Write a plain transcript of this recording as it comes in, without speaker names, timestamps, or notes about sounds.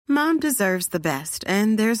Mom deserves the best,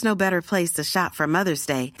 and there's no better place to shop for Mother's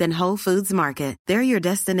Day than Whole Foods Market. They're your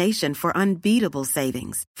destination for unbeatable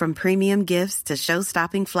savings, from premium gifts to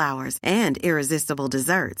show-stopping flowers and irresistible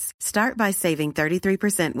desserts. Start by saving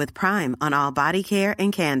 33% with Prime on all body care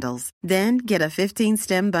and candles. Then get a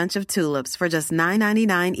 15-stem bunch of tulips for just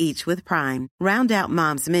 $9.99 each with Prime. Round out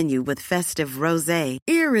Mom's menu with festive rosé,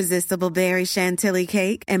 irresistible berry chantilly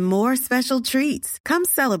cake, and more special treats. Come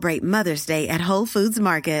celebrate Mother's Day at Whole Foods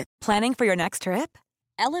Market. Planning for your next trip?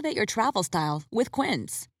 Elevate your travel style with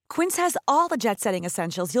Quince. Quince has all the jet-setting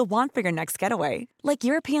essentials you'll want for your next getaway, like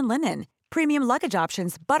European linen, premium luggage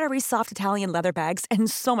options, buttery soft Italian leather bags, and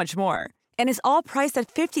so much more. And is all priced at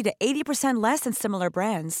 50 to 80% less than similar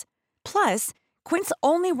brands. Plus, Quince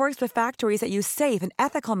only works with factories that use safe and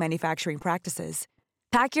ethical manufacturing practices.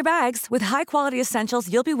 Pack your bags with high-quality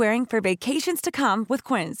essentials you'll be wearing for vacations to come with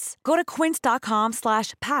Quince. Go to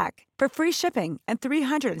quince.com/pack for free shipping and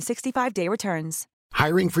 365-day returns.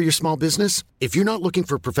 Hiring for your small business? If you're not looking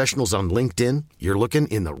for professionals on LinkedIn, you're looking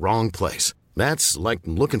in the wrong place. That's like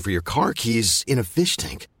looking for your car keys in a fish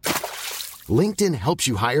tank. LinkedIn helps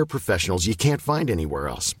you hire professionals you can't find anywhere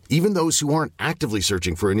else, even those who aren't actively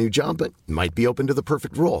searching for a new job but might be open to the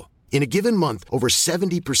perfect role. In a given month, over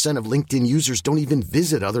 70% of LinkedIn users don't even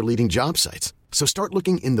visit other leading job sites. So start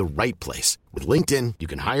looking in the right place. With LinkedIn, you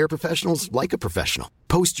can hire professionals like a professional.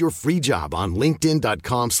 Post your free job on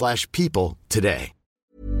linkedin.com/people today.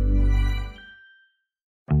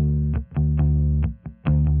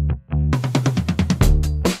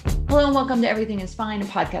 Hello and welcome to Everything is Fine, a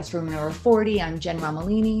podcast for women over 40. I'm Jen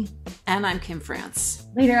Romolini. And I'm Kim France.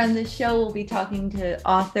 Later on this show, we'll be talking to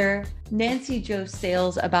author Nancy Jo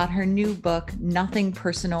Sales about her new book, Nothing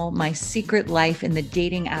Personal, My Secret Life in the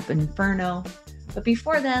Dating App Inferno. But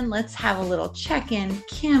before then, let's have a little check-in.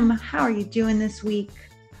 Kim, how are you doing this week?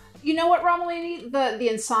 You know what, Romolini? The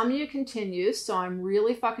insomnia continues, so I'm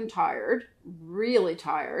really fucking tired. Really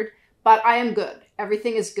tired. But I am good.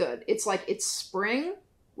 Everything is good. It's like it's spring,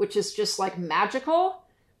 which is just like magical.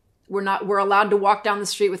 We're allowed to walk down the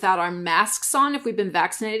street without our masks on if we've been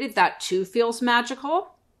vaccinated. That too feels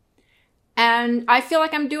magical. And I feel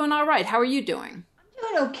like I'm doing all right. How are you doing?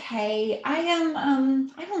 I'm doing okay. I am,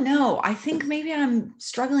 I don't know. I think maybe I'm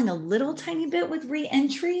struggling a little tiny bit with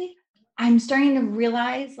re-entry. I'm starting to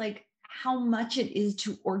realize like how much it is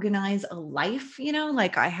to organize a life, you know,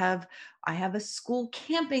 like I have a school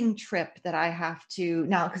camping trip that I have to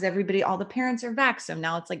now because all the parents are vaxxed. So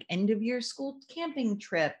now it's like end of year school camping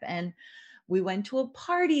trip. And we went to a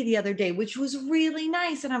party the other day, which was really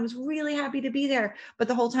nice. And I was really happy to be there. But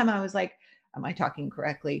the whole time I was like, am I talking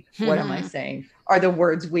correctly? What am I saying? Are the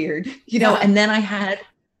words weird? You know, and then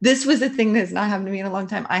this was a thing that's not happened to me in a long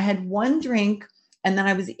time. I had one drink and then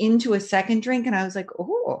I was into a second drink and I was like,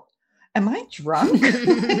 oh, am I drunk?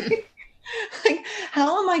 Like,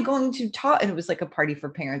 how am I going to talk? And it was like a party for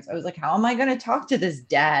parents. I was like, how am I going to talk to this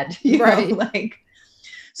dad? You know, like,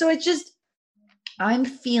 so it's just, I'm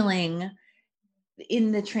feeling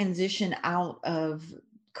in the transition out of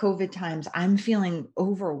COVID times, I'm feeling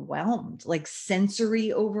overwhelmed, like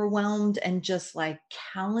sensory overwhelmed and just like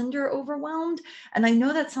calendar overwhelmed. And I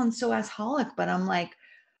know that sounds so assholic, but I'm like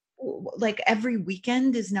every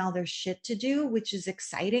weekend is now there's shit to do, which is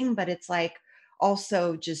exciting, but it's like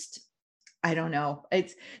also just, I don't know.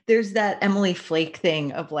 There's that Emily Flake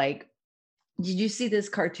thing of like, did you see this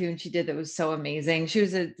cartoon she did that was so amazing? She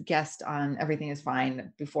was a guest on Everything is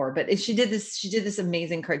Fine before, but she did this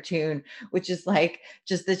amazing cartoon, which is like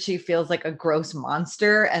just that she feels like a gross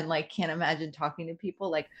monster and like can't imagine talking to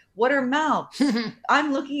people. Like, what are mouths? Are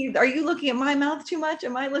you looking at my mouth too much?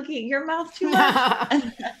 Am I looking at your mouth too much?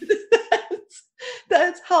 And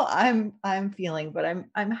that's how I'm feeling, but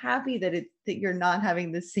I'm happy that you're not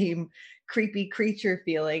having the same creepy creature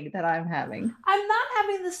feeling that I'm having. I'm not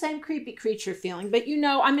having the same creepy creature feeling, but you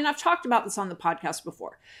know, I mean, I've talked about this on the podcast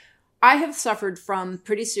before. I have suffered from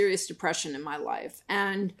pretty serious depression in my life,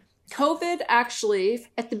 and COVID actually,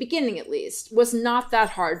 at the beginning at least, was not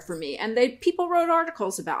that hard for me. And people wrote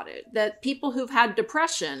articles about it, that people who've had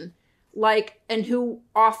depression, like, and who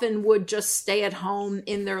often would just stay at home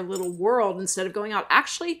in their little world instead of going out,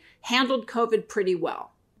 actually handled COVID pretty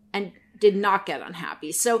well and did not get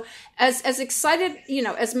unhappy. So as excited, you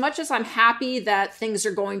know, as much as I'm happy that things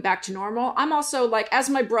are going back to normal, I'm also like, as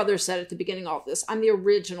my brother said at the beginning of all of this, I'm the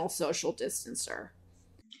original social distancer.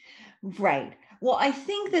 Right. Well, I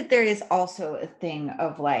think that there is also a thing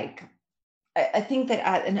of like, I think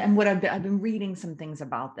that, and what I've been reading some things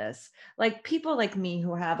about this, like people like me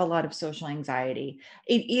who have a lot of social anxiety,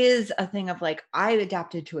 it is a thing of like, I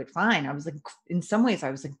adapted to it fine. I was like, in some ways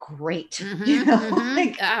I was like, great,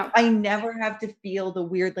 like Yeah. I never have to feel the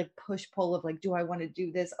weird, like push pull of like, do I want to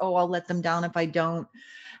do this? Oh, I'll let them down if I don't.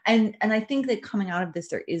 And I think that coming out of this,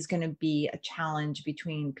 there is going to be a challenge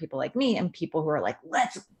between people like me and people who are like,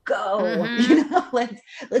 let's go,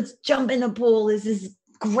 let's jump in the pool. This is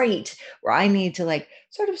great, where I need to like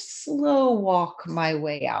sort of slow walk my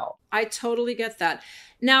way out. I totally get that.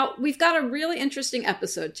 Now, we've got a really interesting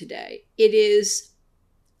episode today. It is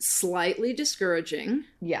slightly discouraging.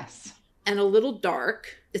 Yes. And a little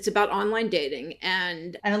dark. It's about online dating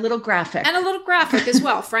and a little graphic. And a little graphic as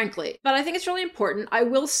well, frankly. But I think it's really important. I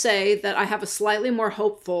will say that I have a slightly more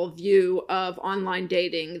hopeful view of online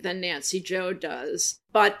dating than Nancy Jo does.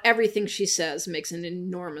 But everything she says makes an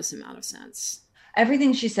enormous amount of sense.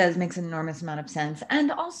 Everything she says makes an enormous amount of sense.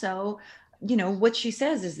 And also, you know, what she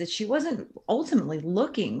says is that she wasn't ultimately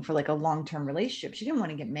looking for like a long-term relationship. She didn't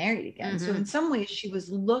want to get married again. So in some ways she was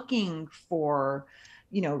looking for,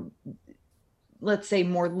 you know, let's say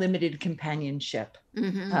more limited companionship,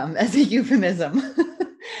 as a euphemism.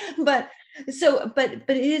 But it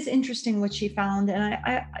is interesting what she found. And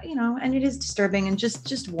I you know, and it is disturbing, and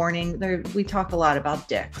just warning there, we talk a lot about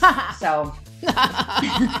dicks. So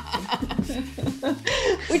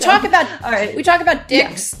we talk about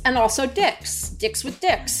dicks, and also dicks with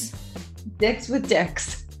dicks. Dicks with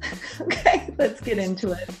dicks. Okay, let's get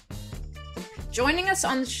into it. Joining us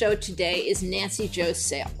on the show today is Nancy Jo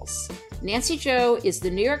Sales. Nancy Jo is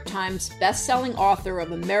the New York Times best-selling author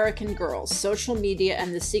of American Girls, Social Media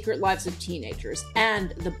and the Secret Lives of Teenagers,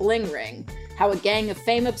 and The Bling Ring, How a Gang of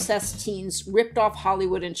Fame-Obsessed Teens Ripped Off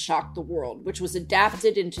Hollywood and Shocked the World, which was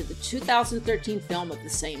adapted into the 2013 film of the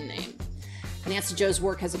same name. Nancy Jo's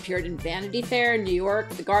work has appeared in Vanity Fair, New York,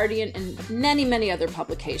 The Guardian, and many, many other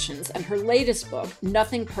publications. And her latest book,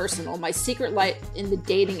 Nothing Personal, My Secret Life in the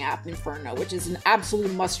Dating App Inferno, which is an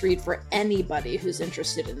absolute must-read for anybody who's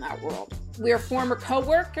interested in that world. We are former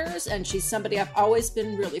co-workers, and she's somebody I've always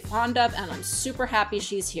been really fond of, and I'm super happy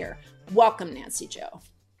she's here. Welcome, Nancy Jo.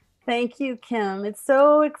 Thank you, Kim. It's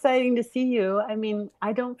so exciting to see you. I mean,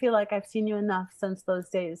 I don't feel like I've seen you enough since those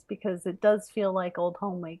days, because it does feel like old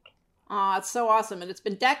home week. Oh, it's so awesome. And it's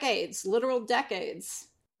been decades, literal decades.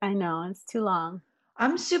 I know, it's too long.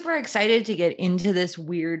 I'm super excited to get into this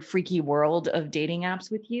weird, freaky world of dating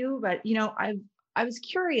apps with you. But, you know, I was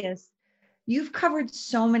curious. You've covered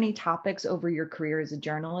so many topics over your career as a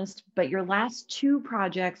journalist, but your last two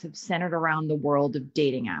projects have centered around the world of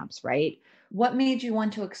dating apps, right? What made you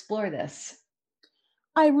want to explore this?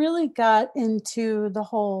 I really got into the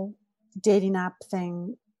whole dating app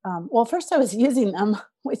thing. Well, first I was using them,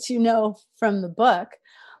 which you know from the book.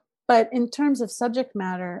 But in terms of subject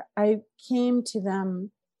matter, I came to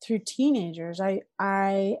them through teenagers.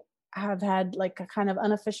 I have had like a kind of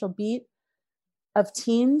unofficial beat of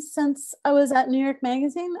teens since I was at New York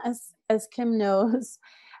Magazine, as Kim knows.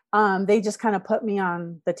 They just kind of put me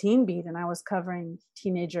on the teen beat, and I was covering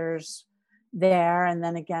teenagers there. And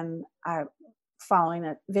then again, following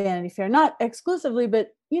at Vanity Fair, not exclusively,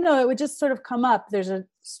 but you know, it would just sort of come up. There's a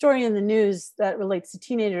story in the news that relates to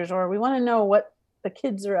teenagers, or we want to know what the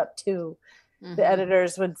kids are up to, the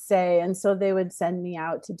editors would say. And so they would send me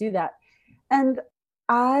out to do that. And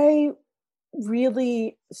I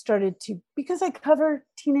really started to, because I cover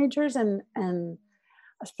teenagers and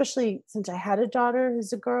especially since I had a daughter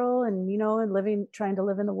who's a girl, and, you know, and trying to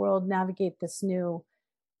live in the world, navigate this new,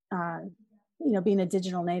 you know, being a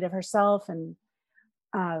digital native herself. And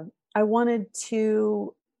I wanted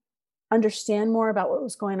to understand more about what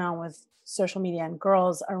was going on with social media and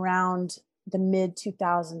girls around the mid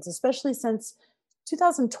 2000s, especially since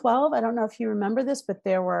 2012. I don't know if you remember this, but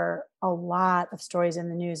there were a lot of stories in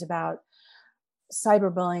the news about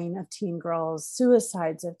cyberbullying of teen girls,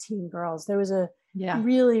 suicides of teen girls. There was a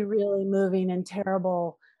really, really moving and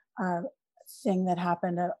terrible thing that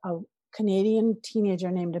happened. A Canadian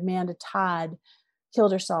teenager named Amanda Todd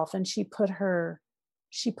killed herself, and she put her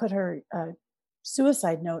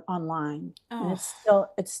suicide note online. And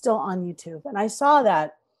it's still on YouTube. And I saw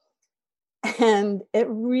that, and it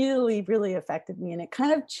really, really affected me. And it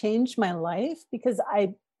kind of changed my life, because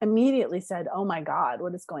I immediately said, oh my God,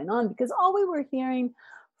 what is going on? Because all we were hearing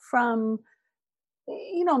from,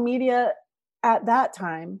 you know, media at that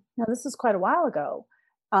time, now this is quite a while ago,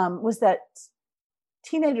 was that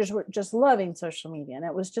teenagers were just loving social media, and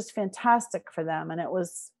it was just fantastic for them. And it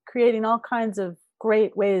was creating all kinds of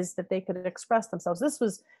great ways that they could express themselves. This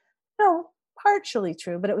was, you know, partially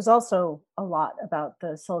true, but it was also a lot about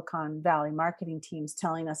the Silicon Valley marketing teams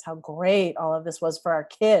telling us how great all of this was for our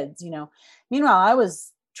kids, Meanwhile, I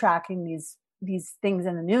was tracking these things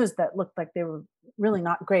in the news that looked like they were really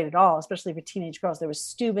not great at all, especially for teenage girls. There was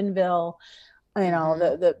Steubenville,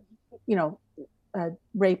 the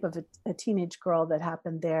rape of a teenage girl that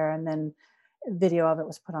happened there, and then a video of it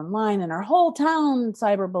was put online, and our whole town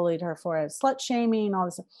cyberbullied her for it, slut shaming, all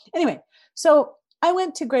this. Anyway, so I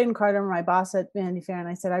went to Graydon Carter, my boss at Vanity Fair, and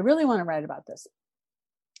I said, I really want to write about this.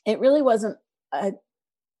 It really wasn't a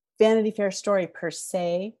Vanity Fair story per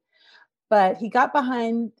se, but he got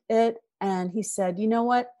behind it and he said, you know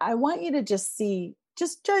what? I want you to just try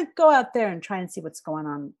to go out there and try and see what's going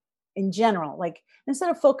on in general. Like,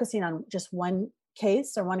 instead of focusing on just one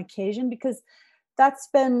case or one occasion, because that's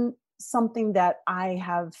been something that I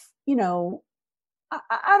have,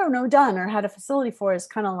 I don't know, done or had a facility for, is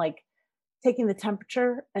kind of like taking the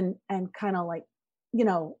temperature and kind of like,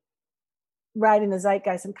 riding the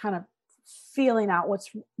zeitgeist and kind of feeling out what's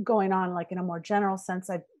going on, like in a more general sense.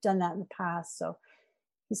 I've done that in the past. So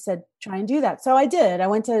he said, try and do that. So I did.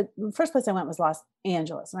 The first place I went was Los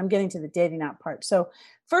Angeles, and I'm getting to the dating app part. So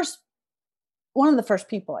one of the first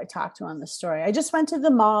people I talked to on this story, I just went to the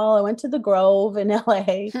mall. I went to the Grove in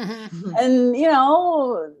LA and,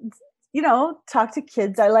 talk to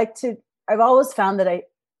kids. I've always found that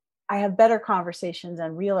I have better conversations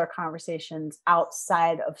and realer conversations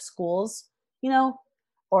outside of schools,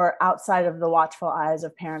 or outside of the watchful eyes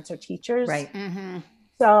of parents or teachers. Right. Mm-hmm.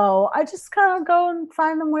 So I just kind of go and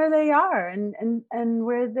find them where they are and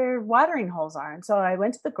where their watering holes are. And so I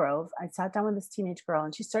went to the Grove. I sat down with this teenage girl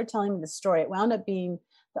and she started telling me the story. It wound up being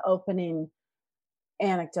the opening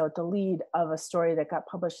anecdote, the lead of a story that got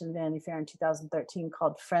published in Vanity Fair in 2013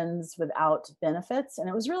 called Friends Without Benefits. And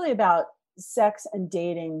it was really about sex and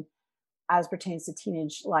dating as pertains to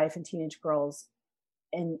teenage life and teenage girls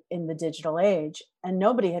in the digital age. And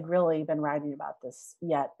nobody had really been writing about this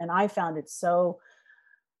yet. And I found it so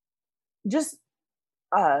just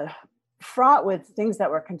fraught with things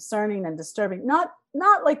that were concerning and disturbing, not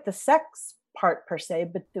like the sex part per se,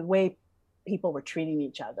 but the way people were treating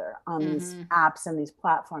each other on these apps and these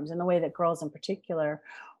platforms, and the way that girls in particular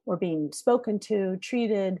were being spoken to,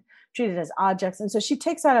 treated as objects. And so she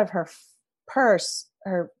takes out of her purse,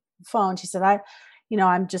 her phone. She said,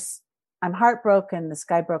 I'm heartbroken. This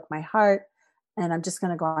guy broke my heart, and I'm just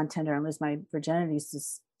going to go on Tinder and lose my virginity to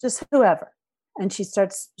just whoever. And she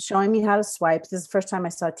starts showing me how to swipe. This is the first time I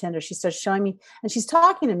saw Tinder. She starts showing me, and she's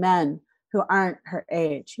talking to men who aren't her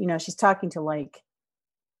age. She's talking to like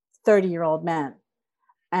 30-year-old men.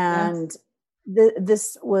 And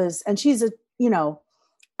this was, and she's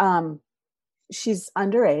she's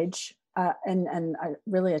underage and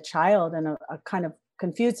really a child, and a kind of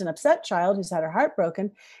confused and upset child who's had her heart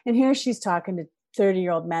broken. And here she's talking to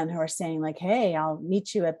 30-year-old men who are saying like, hey, I'll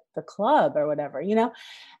meet you at the club or whatever,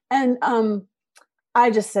 And I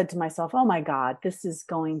just said to myself, oh my God, this is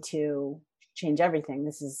going to change everything.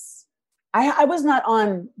 I was not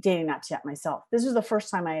on dating apps yet myself. This was the first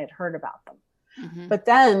time I had heard about them. Mm-hmm. But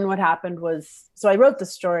then what happened was, so I wrote the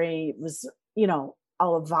story. It was,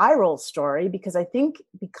 a viral story, because I think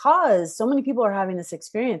because so many people are having this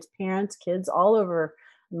experience, parents, kids all over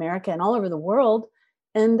America and all over the world.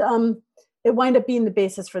 And it wound up being the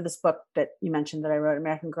basis for this book that you mentioned that I wrote,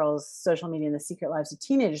 American Girls, Social Media and the Secret Lives of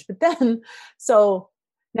Teenagers. But then, so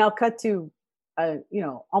now cut to,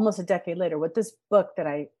 almost a decade later, what this book that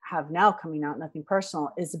I have now coming out, Nothing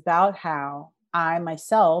Personal, is about how I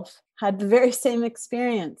myself had the very same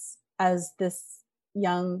experience as this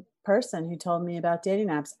young person who told me about dating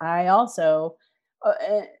apps. I also,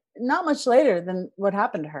 not much later than what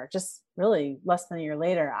happened to her, just really less than a year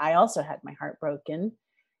later, I also had my heart broken.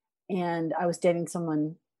 And I was dating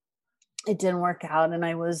someone, it didn't work out, and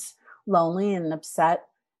I was lonely and upset.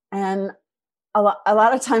 And a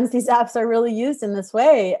lot of times these apps are really used in this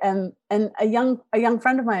way. And a young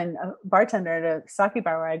friend of mine, a bartender at a sake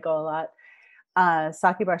bar where I go a lot,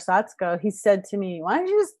 Sake Bar Satsuko, he said to me, why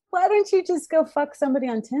don't you just go fuck somebody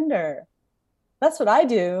on Tinder? That's what I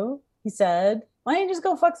do. He said, why don't you just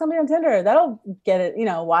go fuck somebody on Tinder? That'll get it,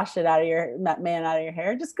 wash it out of that man out of your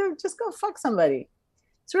hair. Just go fuck somebody.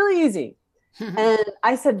 It's really easy. And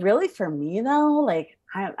I said, really, for me though, like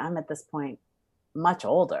I'm at this point much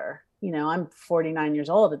older, I'm 49 years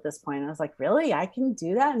old at this point. And I was like, really, I can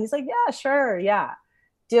do that? And he's like, yeah, sure. Yeah,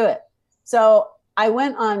 do it. So I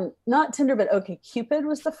went on, not Tinder, but OkCupid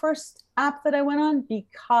was the first app that I went on,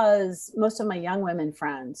 because most of my young women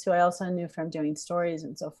friends, who I also knew from doing stories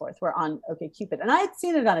and so forth, were on OkCupid. And I had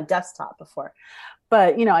seen it on a desktop before,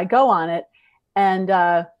 but I go on it, and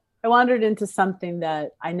I wandered into something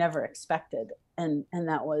that I never expected. And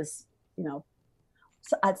that was,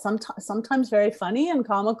 at sometimes very funny and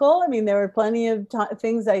comical. I mean, there were plenty of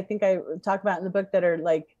things I think I talk about in the book that are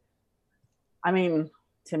like, I mean,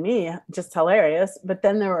 to me, just hilarious. But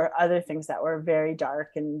then there were other things that were very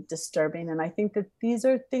dark and disturbing. And I think that these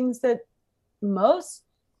are things that most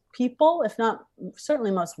people, if not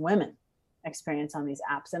certainly most women, experience on these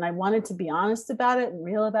apps. And I wanted to be honest about it and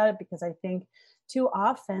real about it, because I think too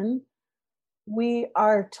often we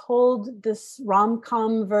are told this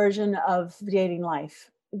rom-com version of dating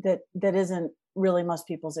life that isn't really most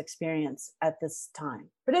people's experience at this time.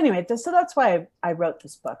 But anyway, so that's why I wrote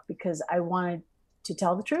this book, because I wanted to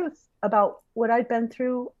tell the truth about what I'd been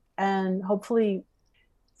through, and hopefully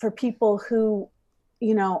for people who,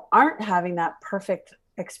 aren't having that perfect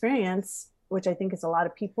experience, which I think is a lot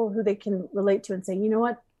of people, who they can relate to and say, you know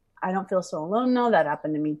what, I don't feel so alone now. That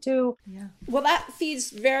happened to me too. Yeah. Well, that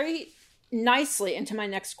feeds very nicely into my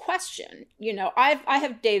next question. I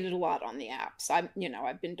have dated a lot on the apps.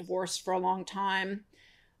 I've been divorced for a long time.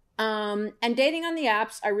 And dating on the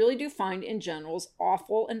apps, I really do find in general is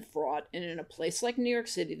awful and fraught. And in a place like New York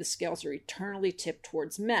City, the scales are eternally tipped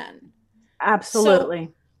towards men. Absolutely.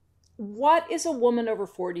 So, what is a woman over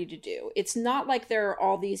 40 to do? It's not like there are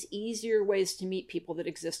all these easier ways to meet people that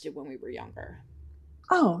existed when we were younger.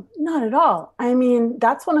 Oh, not at all. I mean,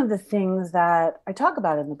 that's one of the things that I talk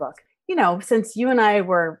about in the book. Since you and I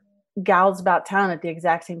were gals about town at the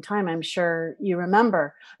exact same time, I'm sure you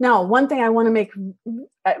remember. Now, one thing I want to make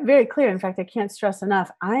very clear, in fact, I can't stress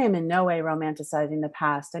enough, I am in no way romanticizing the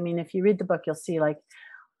past. I mean, if you read the book, you'll see, like,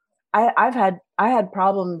 I had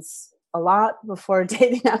problems a lot before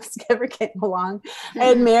dating apps ever came along. I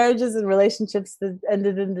had marriages and relationships that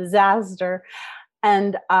ended in disaster,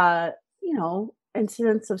 and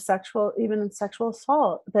incidents of sexual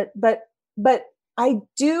assault. But I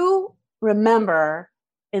do remember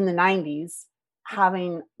in the 90s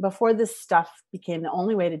before this stuff became the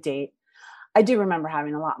only way to date, I do remember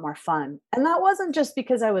having a lot more fun. And that wasn't just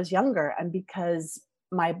because I was younger and because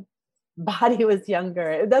my body was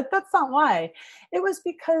younger. That's not why. It was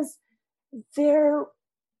because there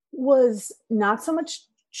was not so much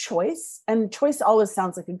choice, and choice always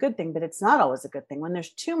sounds like a good thing, but it's not always a good thing. When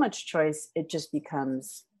there's too much choice, it just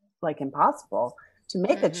becomes like impossible to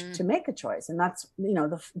make a choice. And that's,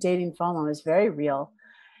 the dating FOMO is very real.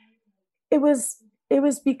 It was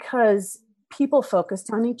because people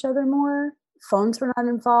focused on each other more. Phones were not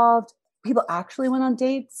involved. People actually went on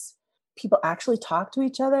dates. People actually talked to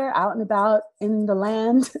each other out and about in the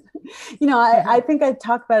land. I think I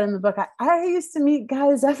talk about it in the book. I used to meet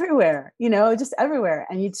guys everywhere, just everywhere.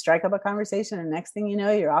 And you'd strike up a conversation, and next thing you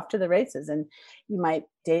know, you're off to the races. And you might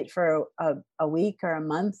date for a week or a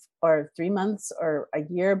month or 3 months or a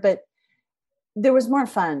year, but there was more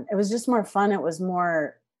fun. It was just more fun. It was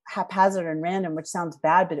more haphazard and random, which sounds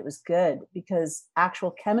bad, but it was good because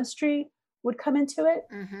actual chemistry would come into it.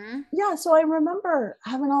 Mm-hmm. Yeah. So I remember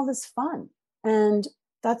having all this fun. And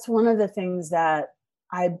that's one of the things that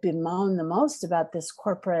I bemoan the most about this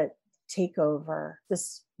corporate takeover,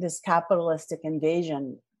 this capitalistic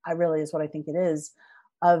invasion, I really is what I think it is,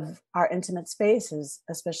 of our intimate spaces,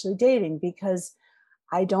 especially dating, because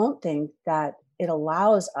I don't think that it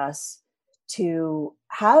allows us to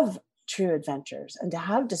have true adventures and to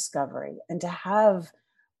have discovery and to have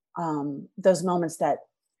those moments that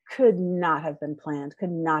could not have been planned,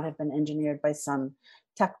 could not have been engineered by some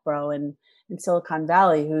tech bro in Silicon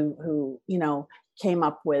Valley who came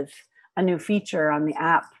up with a new feature on the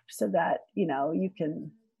app so that, you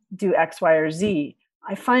can do X, Y, or Z.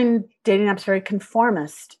 I find dating apps very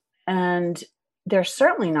conformist, and they're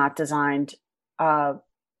certainly not designed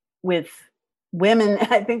with women.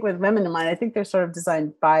 I think with women in mind, I think they're sort of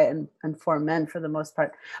designed by and for men for the most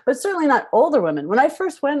part, but certainly not older women. When I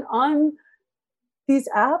first went on these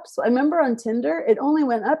apps, I remember on Tinder, it only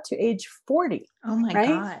went up to age 40. Oh my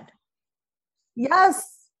God.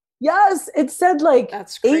 Yes. It said like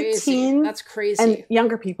that's crazy. 18. That's crazy. And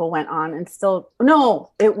younger people went on and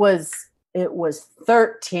it was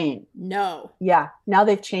 13. No. Yeah. Now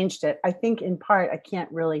they've changed it. I think in part, I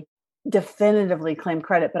can't really definitively claim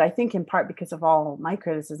credit, but I think in part because of all my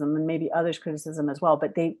criticism and maybe others' criticism as well,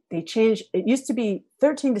 but they changed. It used to be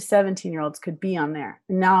 13 to 17-year-olds could be on there.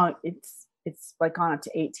 And now it's like gone up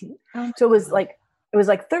to 18. So it was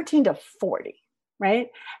like 13 to 40, right?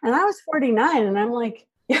 And I was 49, and I'm like,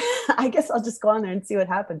 I guess I'll just go on there and see what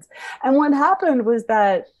happens. And what happened was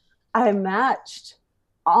that I matched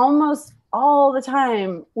almost all the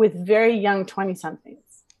time with very young 20-somethings.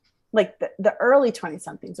 like the early 20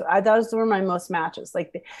 somethings. Those were my most matches.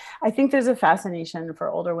 Like I think there's a fascination for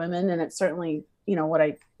older women, and it's certainly, you know, what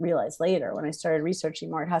I realized later when I started researching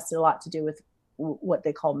more, it has a lot to do with what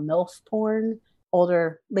they call MILF porn,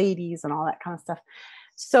 older ladies and all that kind of stuff.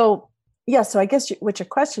 So yeah, so I guess what your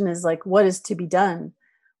question is like, what is to be done?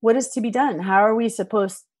 What is to be done? How are we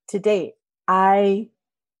supposed to date? I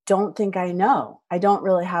don't think I know. I don't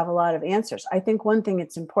really have a lot of answers. I think one thing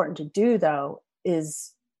it's important to do, though,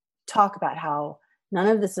 is talk about how none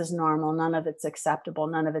of this is normal, none of it's acceptable,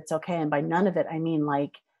 none of it's okay. And by none of it, I mean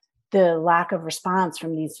like the lack of response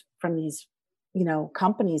from these, you know,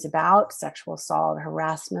 companies about sexual assault,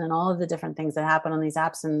 harassment, and all of the different things that happen on these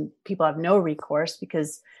apps. And people have no recourse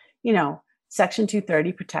because, you know, Section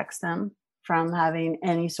 230 protects them from having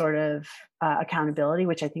any sort of accountability,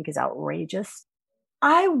 which I think is outrageous.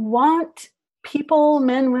 I want people,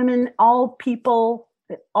 men, women, all people,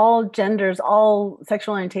 all genders, all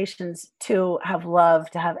sexual orientations to have love,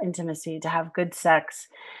 to have intimacy, to have good sex,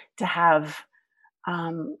 to have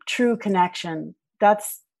true connection.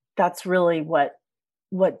 That's really what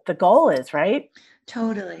the goal is, right?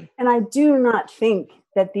 Totally. And I do not think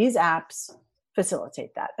that these apps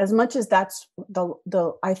facilitate that. As much as that's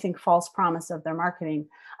the I think false promise of their marketing,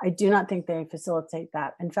 I do not think they facilitate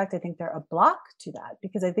that. In fact, I think they're a block to that,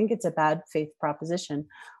 because I think it's a bad faith proposition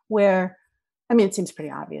where, I mean, it seems pretty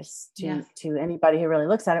obvious to anybody who really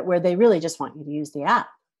looks at it, where they really just want you to use the app.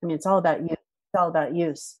 I mean, it's all about use. It's all about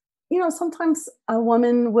use. You know, sometimes a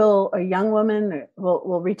young woman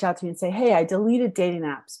will reach out to me and say, hey, I deleted dating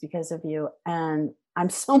apps because of you, and I'm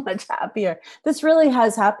so much happier. This really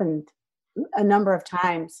has happened a number of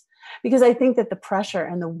times, because I think that the pressure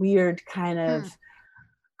and the weird kind of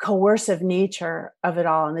coercive nature of it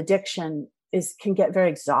all and addiction can get very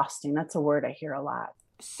exhausting. That's a word I hear a lot.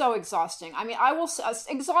 So exhausting. I mean, I will say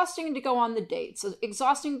exhausting to go on the dates,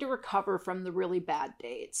 exhausting to recover from the really bad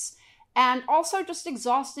dates. And also just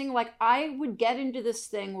exhausting. Like, I would get into this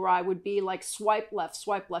thing where I would be like, swipe left,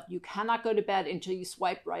 swipe left. You cannot go to bed until you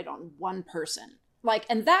swipe right on one person. Like,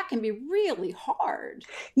 and that can be really hard.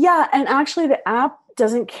 Yeah. And actually the app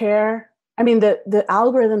doesn't care. I mean, the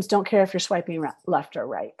algorithms don't care if you're swiping left or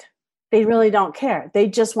right. They really don't care. They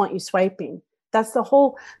just want you swiping. That's the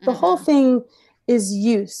whole thing is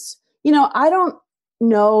use. You know, I don't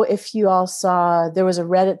know if you all saw, there was a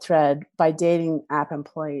Reddit thread by dating app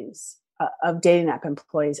employees. I'm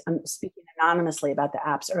speaking anonymously about the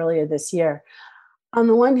apps earlier this year. On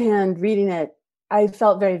the one hand, reading it, I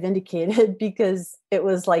felt very vindicated because it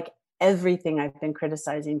was like everything I've been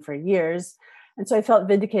criticizing for years. And so I felt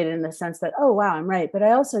vindicated in the sense that, oh, wow, I'm right. But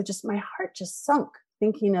I also my heart just sunk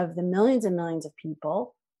thinking of the millions and millions of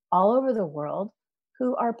people all over the world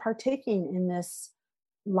who are partaking in this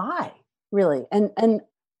lie, really. And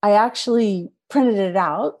I actually printed it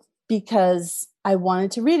out because I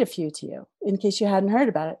wanted to read a few to you in case you hadn't heard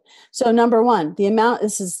about it. So number one,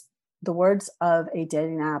 this is the words of a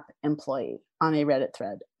dating app employee on a Reddit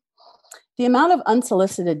thread. The amount of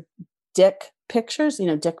unsolicited dick pictures,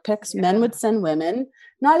 dick pics men would send women,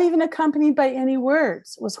 not even accompanied by any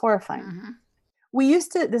words, was horrifying.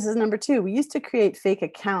 Mm-hmm. This is number two, we used to create fake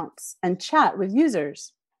accounts and chat with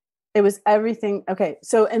users. It was everything. Okay.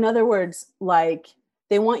 So in other words, like,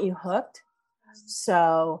 they want you hooked.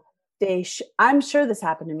 So I'm sure this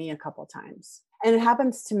happened to me a couple of times, and it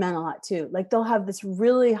happens to men a lot too. Like, they'll have this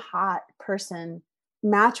really hot person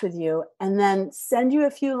match with you and then send you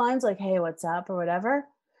a few lines like, hey, what's up, or whatever.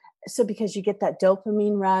 So because you get that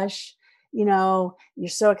dopamine rush, you're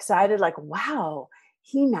so excited, like, wow,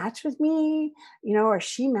 he matched with me, or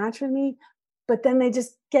she matched with me. But then they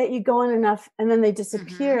just get you going enough and then they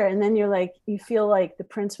disappear. Mm-hmm. And then you feel like the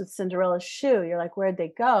prince with Cinderella's shoe. You're like, where'd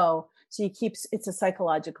they go? So it's a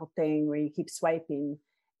psychological thing where you keep swiping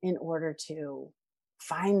in order to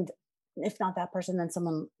find, if not that person, then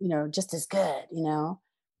someone, just as good,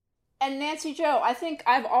 And Nancy Jo, I think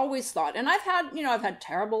I've always thought, and I've had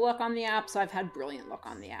terrible luck on the apps. I've had brilliant luck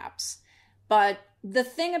on the apps. But the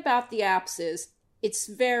thing about the apps is it's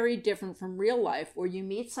very different from real life, where you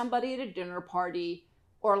meet somebody at a dinner party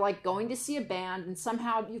or like going to see a band, and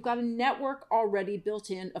somehow you've got a network already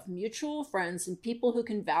built in of mutual friends and people who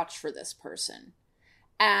can vouch for this person.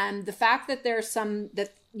 And the fact that there's in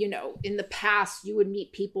the past you would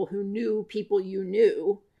meet people who knew people you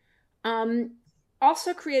knew,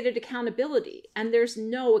 also created accountability, and there's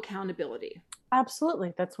no accountability.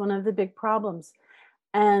 Absolutely. That's one of the big problems.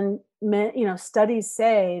 And, studies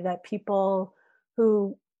say that people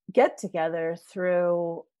who get together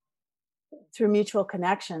through mutual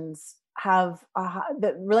connections have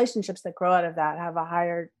the relationships that grow out of that have a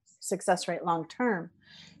higher success rate long term.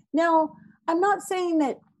 Now, I'm not saying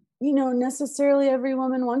that necessarily every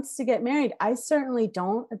woman wants to get married. I certainly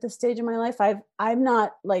don't at this stage of my life. I'm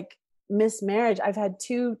not like miss marriage. I've had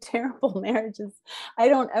 2 terrible marriages. I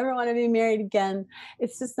don't ever want to be married again.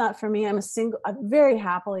 It's just not for me. I'm very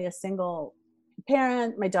happily a single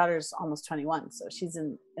parent. My daughter's almost 21, so she's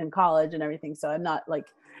in college and everything. So I'm not like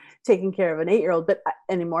taking care of an 8-year-old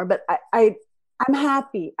anymore, but I'm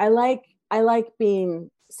happy. I like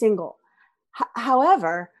being single.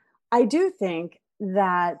 However, I do think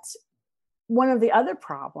that one of the other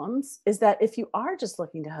problems is that if you are just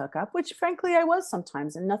looking to hook up, which frankly I was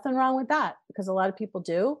sometimes, and nothing wrong with that because a lot of people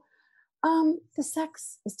do, the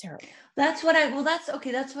sex is terrible. That's what I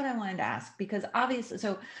wanted to ask, because obviously,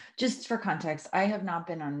 so just for context, I have not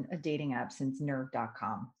been on a dating app since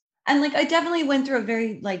nerve.com. And like, I definitely went through a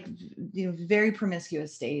very very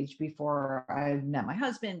promiscuous stage before I met my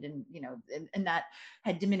husband, and, and that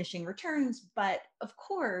had diminishing returns. But of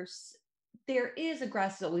course, there is a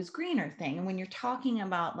grass is always greener thing. And when you're talking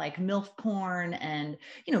about like MILF porn and,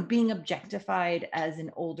 being objectified as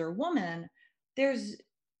an older woman, there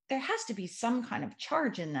has to be some kind of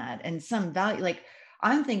charge in that and some value. Like,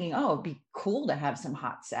 I'm thinking, oh, it'd be cool to have some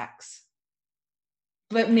hot sex,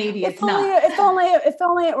 but maybe it's not. If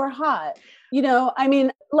only it were hot, I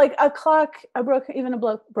mean, like a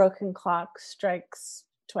broken clock strikes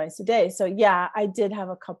twice a day. So yeah, I did have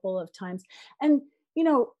a couple of times. And,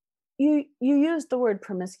 you used the word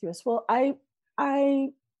promiscuous. Well, I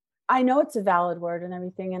know it's a valid word and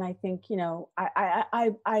everything. And I think,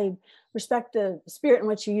 I respect the spirit in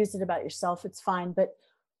which you used it about yourself. It's fine. But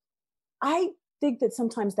I think that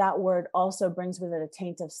sometimes that word also brings with it a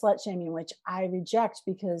taint of slut shaming, which I reject,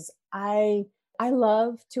 because I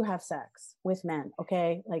love to have sex with men.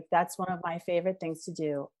 Okay. Like, that's one of my favorite things to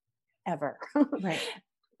do ever. Right.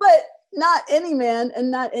 But not any man and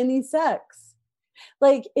not any sex.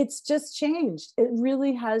 Like, it's just changed. It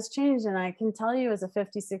really has changed. And I can tell you, as a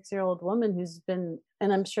 56-year-old woman who's been,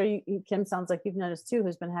 and I'm sure you, Kim, sounds like you've noticed too,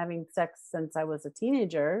 who's been having sex since I was a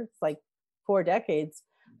teenager, it's like 4 decades.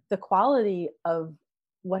 The quality of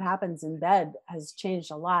what happens in bed has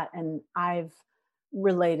changed a lot. And I've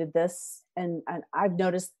related this, and I've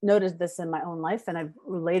noticed this in my own life, and I've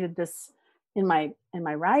related this in my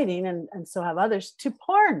writing, and so have others, to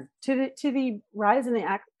porn, to the rise in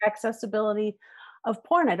the accessibility of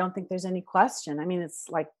porn. I don't think there's any question. I mean, it's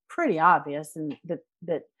like pretty obvious, and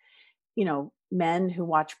that men who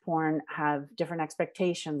watch porn have different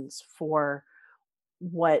expectations for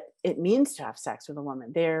what it means to have sex with a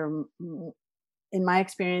woman. They're, in my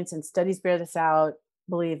experience, and studies bear this out,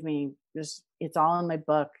 believe me, it's all in my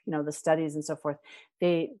book, the studies and so forth.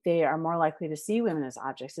 They are more likely to see women as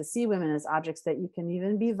objects, that you can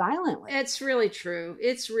even be violent with. It's really true.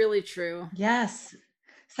 Yes.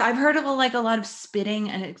 So I've heard of a lot of spitting,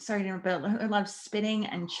 and a lot of spitting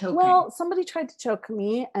and choking. Well, somebody tried to choke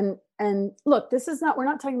me, and look, we're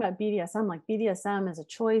not talking about BDSM. Like, BDSM is a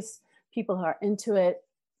choice. People who are into it,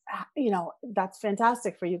 that's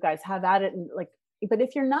fantastic for you guys. Have at it. And but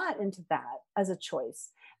if you're not into that as a choice,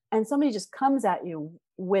 and somebody just comes at you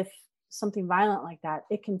with something violent like that,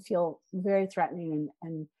 it can feel very threatening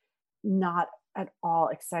and not at all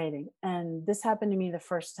exciting. And this happened to me the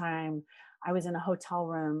first time. I was in a hotel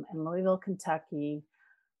room in Louisville, Kentucky.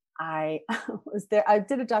 I was there. I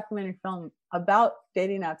did a documentary film about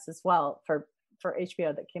dating apps as well for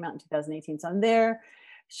HBO that came out in 2018. So I'm there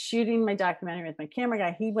shooting my documentary with my camera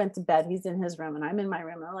guy. He went to bed. He's in his room, and I'm in my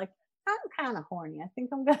room. And I'm like, I'm kind of horny. I think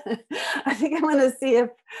I'm gonna see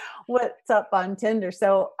what's up on Tinder.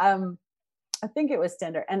 So I think it was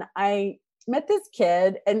Tinder, and I met this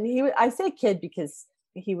kid, and I say kid because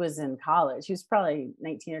he was in college. He was probably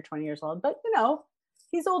 19 or 20 years old, but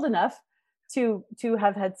he's old enough to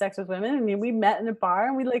have had sex with women. I mean, we met in a bar,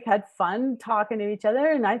 and we had fun talking to each other.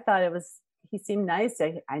 And I thought he seemed nice.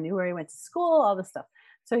 I knew where he went to school, all this stuff.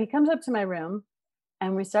 So he comes up to my room,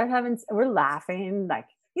 and we're laughing.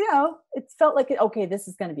 It felt like, okay, this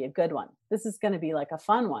is going to be a good one. This is going to be like a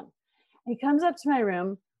fun one. And he comes up to my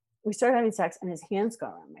room. We start having sex, and his hands go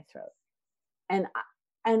around my throat. And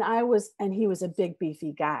he was a big,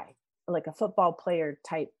 beefy guy, like a football player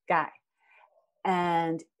type guy.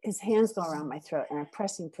 And his hands go around my throat, and I'm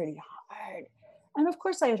pressing pretty hard. And of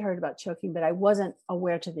course I had heard about choking, but I wasn't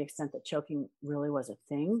aware to the extent that choking really was a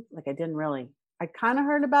thing. I kind of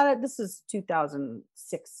heard about it. This is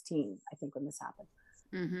 2016, I think, when this happened.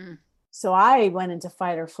 Mm-hmm. So I went into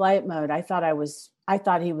fight or flight mode. I thought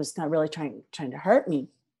he was not really trying to hurt me.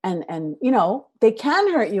 And they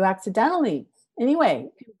can hurt you accidentally. Anyway,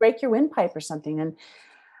 break your windpipe or something.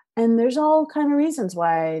 And there's all kind of reasons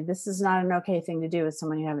why this is not an okay thing to do with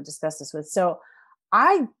someone you haven't discussed this with. So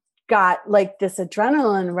I got like this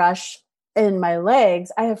adrenaline rush in my legs.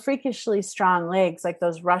 I have freakishly strong legs, like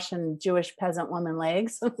those Russian Jewish peasant woman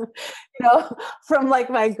legs, from like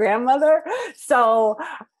my grandmother. So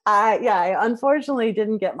I unfortunately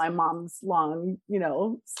didn't get my mom's long,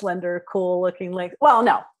 slender, cool looking legs. Well,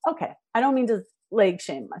 no. Okay. I don't mean to leg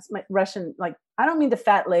shame my Russian, like, I don't mean to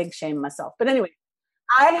fat leg shame myself, but anyway,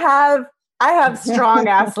 I have strong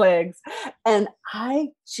ass legs, and I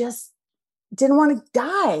just didn't want to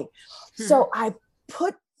die. So I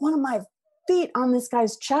put one of my feet on this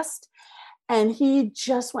guy's chest, and he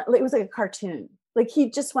just went, it was like a cartoon. Like he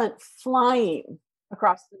just went flying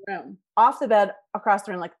across the room, off the bed, across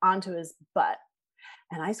the room, like onto his butt.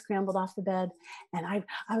 And I scrambled off the bed, and I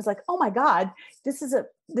was like, oh my God, this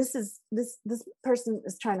person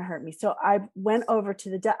is trying to hurt me. So I went over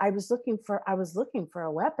to I was looking for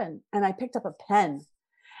a weapon, and I picked up a pen,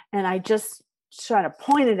 and I just tried to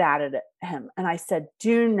point it at him. And I said,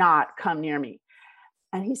 do not come near me.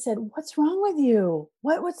 And he said, what's wrong with you?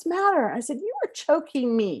 What's the matter? I said, you were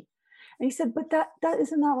choking me. And he said, but that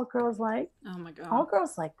isn't that what girls like? Oh my God. All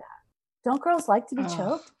girls like that. Don't girls like to be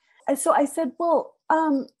choked? And so I said, well,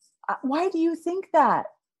 why do you think that?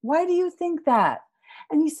 Why do you think that?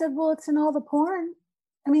 And he said, well, it's in all the porn.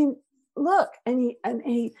 I mean, look. And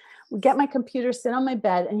he would get my computer, sit on my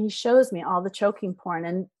bed, and he shows me all the choking porn.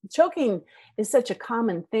 And choking is such a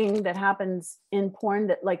common thing that happens in porn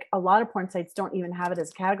that like a lot of porn sites don't even have it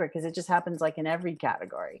as a category, because it just happens like in every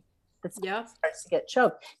category that starts to get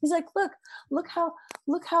choked. He's like, look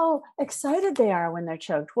how excited they are when they're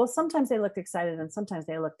choked. Well, sometimes they looked excited, and sometimes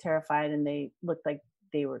they looked terrified, and they looked like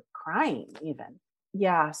they were crying even.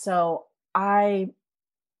 Yeah. So I'm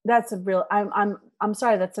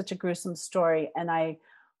sorry, that's such a gruesome story, and I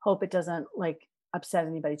hope it doesn't like upset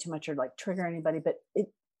anybody too much or like trigger anybody, but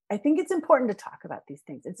I think it's important to talk about these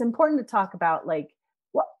things. It's important to talk about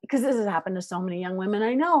because this has happened to so many young women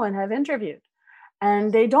I know and have interviewed,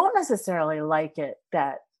 and they don't necessarily like it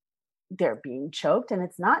that they're being choked. And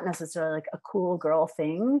it's not necessarily like a cool girl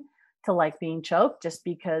thing to like being choked just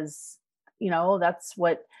because, that's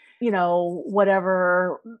what,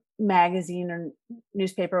 whatever magazine or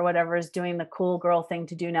newspaper or whatever is doing the cool girl thing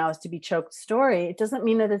to do now is to be choked story. It doesn't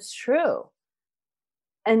mean that it's true.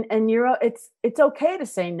 And it's okay to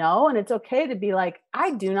say no. And it's okay to be like,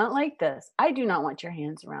 I do not like this. I do not want your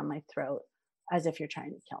hands around my throat as if you're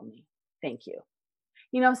trying to kill me. Thank you.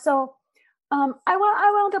 So I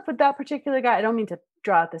wound up with that particular guy. I don't mean to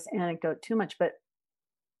draw out this anecdote too much, but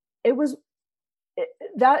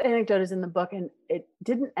that anecdote is in the book, and it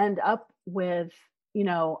didn't end up with,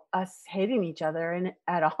 us hating each other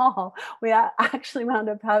at all. We actually wound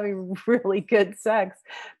up having really good sex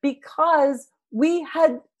because we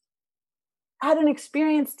had an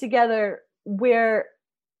experience together where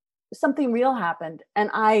something real happened. And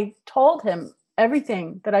I told him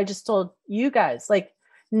everything that I just told you guys, like,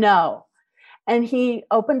 no. And he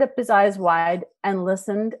opened up his eyes wide and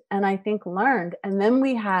listened, and I think learned. And then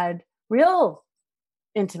we had real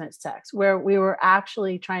intimate sex where we were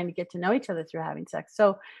actually trying to get to know each other through having sex.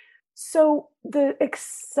 So the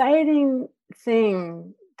exciting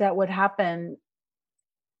thing that would happen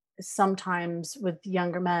sometimes with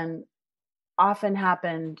younger men often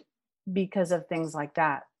happened because of things like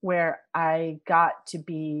that, where I got to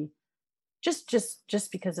be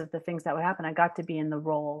just because of the things that would happen, I got to be in the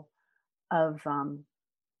role of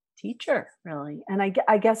teacher, really. And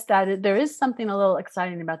I guess that there is something a little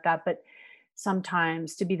exciting about that, but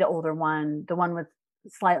sometimes to be the older one, the one with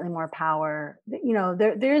slightly more power,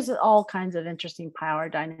 there's all kinds of interesting power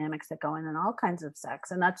dynamics that go in all kinds of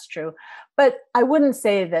sex. And that's true. But I wouldn't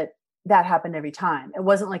say that happened every time. It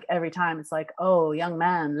wasn't like every time it's like, oh, young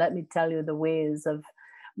man, let me tell you the ways of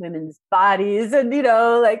women's bodies. And,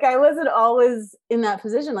 I wasn't always in that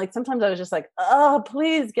position. Like sometimes I was just like, oh,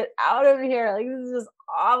 please get out of here. Like, this is just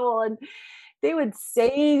awful. And they would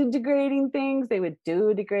say degrading things. They would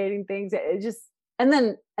do degrading things. It just, and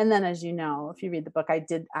then, as you know, if you read the book, I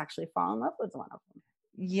did actually fall in love with one of them.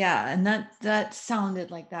 Yeah. And that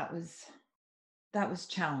sounded like that was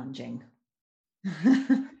challenging.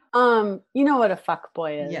 You know what a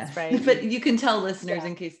fuckboy is, yes. Right? But you can tell listeners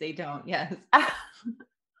in case they don't. Yes.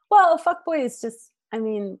 Well, a fuckboy is just,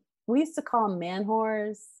 we used to call them man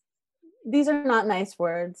whores. These are not nice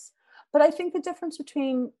words, but I think the difference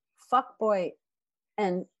between fuckboy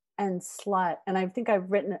and slut, and I think I've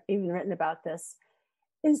even written about this,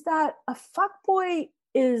 is that a fuckboy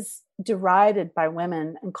is derided by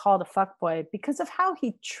women and called a fuckboy because of how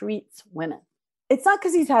he treats women. It's not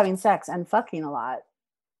because he's having sex and fucking a lot.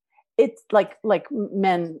 It's like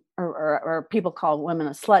men or people call women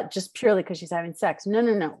a slut just purely because she's having sex.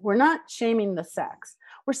 No. We're not shaming the sex.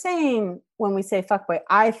 we're saying when we say fuckboy,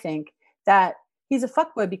 I think that he's a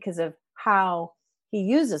fuckboy because of how he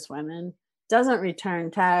uses women, doesn't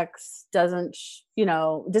return texts, doesn't,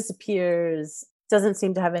 disappears, doesn't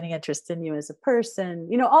seem to have any interest in you as a person,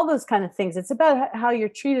 all those kind of things. It's about how you're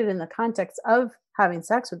treated in the context of having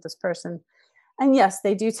sex with this person. And yes,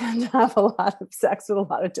 they do tend to have a lot of sex with a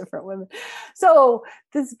lot of different women. So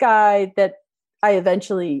this guy that I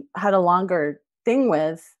eventually had a longer thing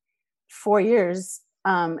with, 4 years,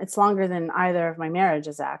 it's longer than either of my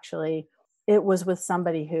marriages, actually. It was with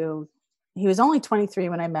somebody who, he was only 23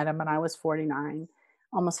 when I met him, and I was 49,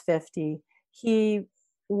 almost 50. He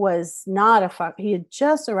was not he had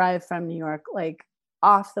just arrived from New York, like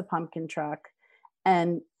off the pumpkin truck.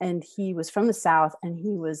 And he was from the South, and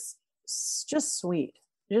he was just sweet,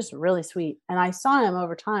 just really sweet. And I saw him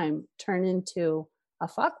over time turn into a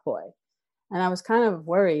fuckboy. And I was kind of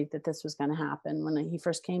worried that this was going to happen. When he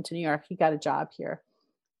first came to New York, he got a job here.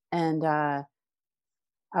 And I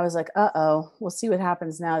was like, we'll see what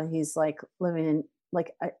happens now that he's like living in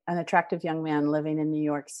like an attractive young man living in New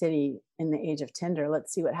York City in the age of Tinder.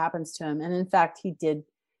 Let's see what happens to him. And in fact, he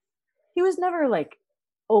was never like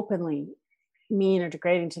openly mean or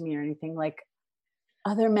degrading to me or anything like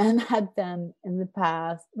other men had been in the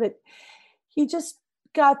past, but he just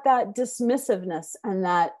got that dismissiveness and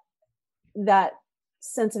that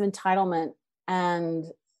sense of entitlement. And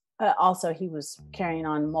also he was carrying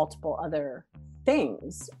on multiple other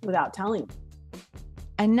things without telling me.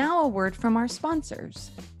 And now a word from our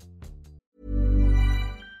sponsors.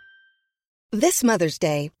 This Mother's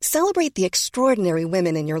Day, celebrate the extraordinary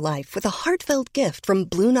women in your life with a heartfelt gift from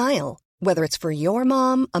Blue Nile. Whether it's for your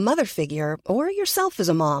mom, a mother figure, or yourself as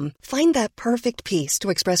a mom, find that perfect piece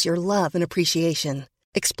to express your love and appreciation.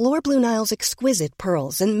 Explore Blue Nile's exquisite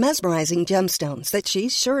pearls and mesmerizing gemstones that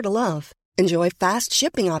she's sure to love. Enjoy fast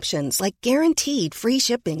shipping options like guaranteed free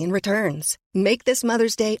shipping and returns. Make this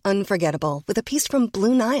Mother's Day unforgettable with a piece from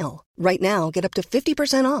Blue Nile. Right now, get up to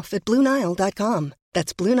 50% off at BlueNile.com.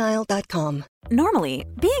 That's BlueNile.com. Normally,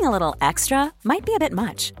 being a little extra might be a bit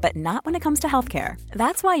much, but not when it comes to healthcare.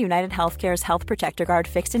 That's why United Healthcare's Health Protector Guard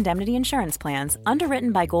fixed indemnity insurance plans,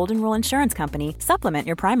 underwritten by Golden Rule Insurance Company, supplement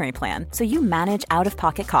your primary plan so you manage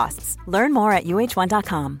out-of-pocket costs. Learn more at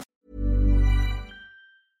UH1.com.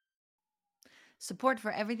 Support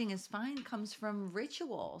for Everything is Fine comes from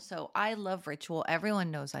Ritual. So I love Ritual. Everyone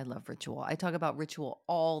knows I love Ritual. I talk about Ritual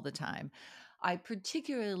all the time. I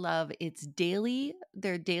particularly love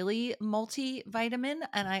their daily multivitamin,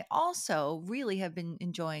 and I also really have been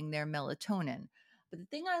enjoying their melatonin. But the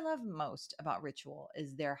thing I love most about Ritual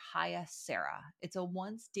is their Hyacera. It's a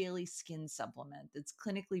once daily skin supplement that's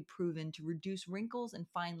clinically proven to reduce wrinkles and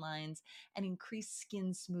fine lines and increase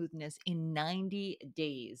skin smoothness in 90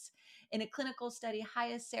 days. In a clinical study,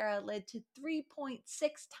 Hyacera led to 3.6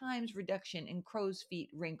 times reduction in crow's feet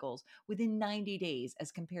wrinkles within 90 days as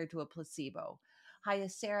compared to a placebo.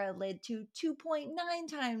 Hyacera led to 2.9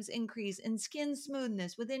 times increase in skin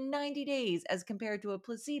smoothness within 90 days as compared to a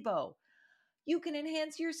placebo. You can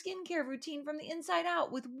enhance your skincare routine from the inside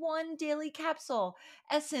out with one daily capsule,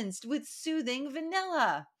 essenced with soothing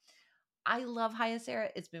vanilla. I love Hyacera.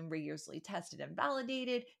 It's been rigorously tested and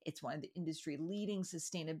validated. It's one of the industry-leading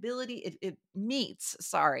sustainability. It meets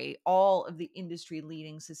all of the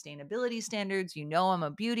industry-leading sustainability standards. You know I'm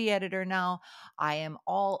a beauty editor now. I am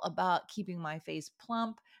all about keeping my face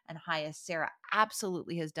plump, and Hyacera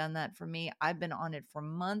absolutely has done that for me. I've been on it for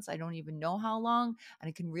months. I don't even know how long, and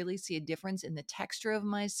I can really see a difference in the texture of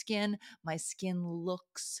my skin. My skin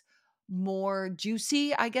looks more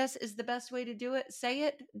juicy, I guess is the best way to do it. Say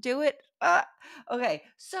it, do it. Okay,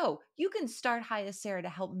 so you can start Hyacera to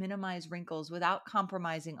help minimize wrinkles without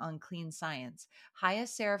compromising on clean science.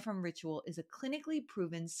 Hyacera from Ritual is a clinically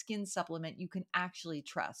proven skin supplement you can actually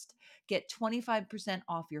trust. Get 25%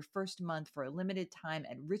 off your first month for a limited time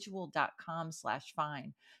at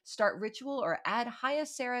ritual.com/fine. Start Ritual or add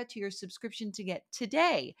Hyacera to your subscription to get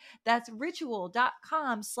today. That's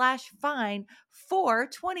ritual.com/fine for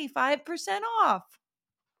 25% off.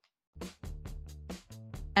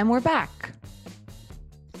 And we're back.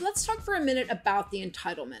 Let's talk for a minute about the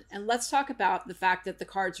entitlement, and let's talk about the fact that the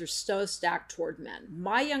cards are so stacked toward men.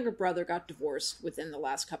 My younger brother got divorced within the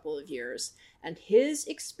last couple of years, and his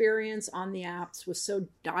experience on the apps was so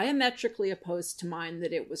diametrically opposed to mine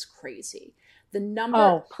that it was crazy. The number...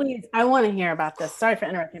 Oh, please. I want to hear about this. Sorry for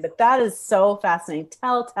interrupting, but that is so fascinating.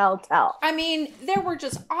 Tell. I mean, there were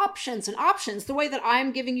just options and options. The way that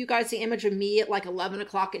I'm giving you guys the image of me at like 11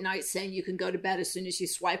 o'clock at night saying you can go to bed as soon as you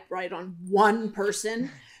swipe right on one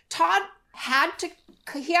person. Todd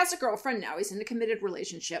he has a girlfriend now. He's in a committed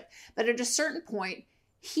relationship. But at a certain point,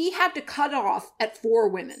 he had to cut off at 4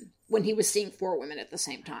 women when he was seeing 4 women at the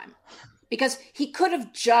same time, because he could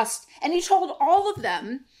have and he told all of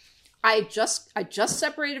them, I just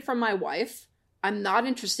separated from my wife. I'm not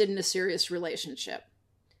interested in a serious relationship.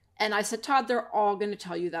 And I said, Todd, they're all going to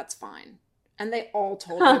tell you that's fine. And they all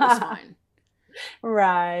told him it was fine.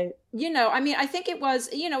 Right. I think it was,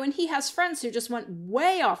 and he has friends who just went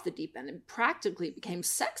way off the deep end and practically became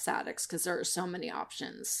sex addicts because there are so many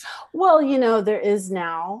options. Well, there is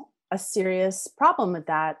now a serious problem with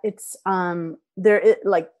that. It's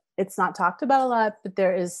it's not talked about a lot, but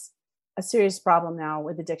there is a serious problem now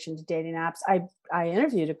with addiction to dating apps. I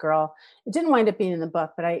interviewed a girl. It didn't wind up being in the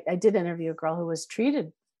book, but I did interview a girl who was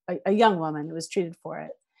treated, a young woman who was treated for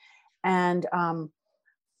it. And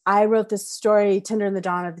I wrote this story, Tinder and the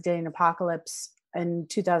Dawn of the Dating Apocalypse, in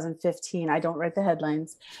 2015. I don't write the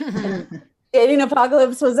headlines. And Dating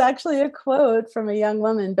Apocalypse was actually a quote from a young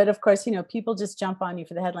woman. But of course, people just jump on you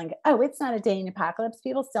for the headline. Oh, it's not a dating apocalypse.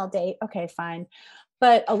 People still date. Okay, fine.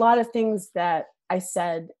 But a lot of things that I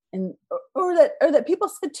said or that people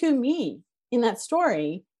said to me in that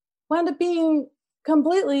story wound up being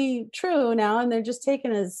completely true now, and they're just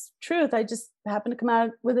taken as truth. I just happened to come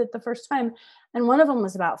out with it the first time. And one of them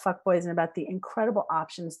was about fuckboys and about the incredible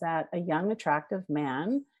options that a young, attractive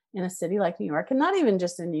man in a city like New York, and not even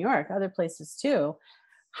just in New York, other places too,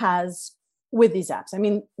 has with these apps. I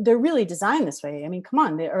mean, they're really designed this way. I mean, come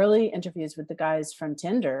on, the early interviews with the guys from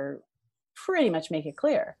Tinder pretty much make it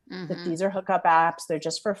clear that these are hookup apps. They're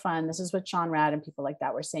just for fun. This is what Sean Rad and people like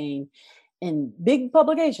that were saying in big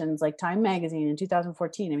publications like Time Magazine in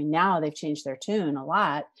 2014. I mean, now they've changed their tune a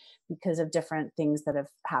lot because of different things that have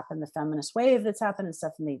happened, the feminist wave that's happened and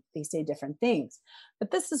stuff, and they say different things. But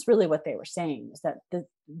this is really what they were saying, is that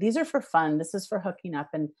these are for fun. This is for hooking up.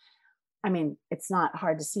 And I mean, it's not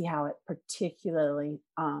hard to see how it particularly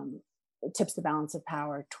tips the balance of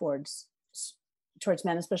power towards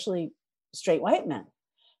men, especially straight white men,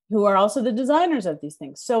 who are also the designers of these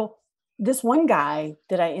things. So this one guy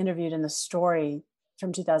that I interviewed in the story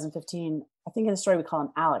from 2015, I think in the story we call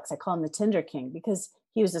him Alex. I call him the Tinder King because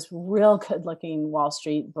he was this real good looking Wall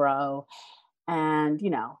Street bro. And,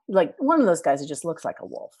 like one of those guys who just looks like a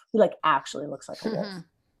wolf. He like actually looks like a wolf.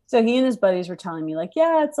 So he and his buddies were telling me like,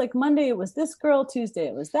 yeah, it's like Monday it was this girl, Tuesday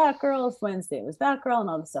it was that girl, Wednesday it was that girl, and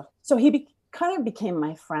all this stuff. So he kind of became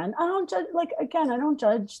my friend. I don't judge, I don't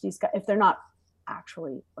judge these guys if they're not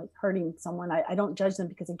actually like hurting someone. I don't judge them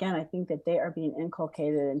because, again, I think that they are being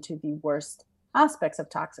inculcated into the worst aspects of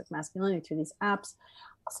toxic masculinity through these apps.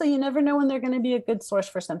 Also, you never know when they're going to be a good source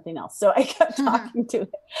for something else. So I kept talking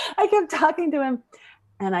to him,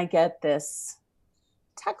 and I get this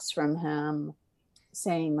text from him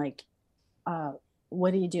saying like,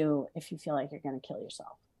 what do you do if you feel like you're going to kill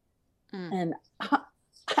yourself? And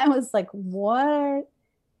I was like, what?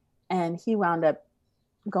 And he wound up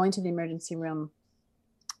going to the emergency room.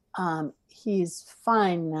 He's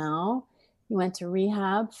fine now. He went to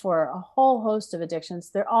rehab for a whole host of addictions.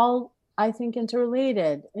 They're all, I think,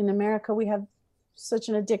 interrelated. In America, we have such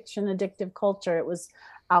an addictive culture. It was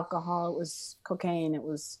alcohol, it was cocaine, it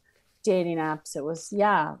was dating apps, it was,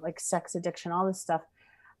 like sex addiction, all this stuff.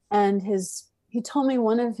 And he told me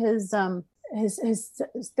one of his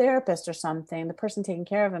therapist or something, the person taking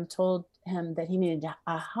care of him, told him that he needed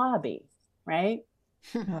a hobby, right?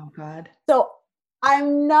 Oh, God. So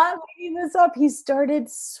I'm not making this up. He started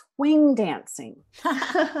swing dancing.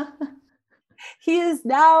 He is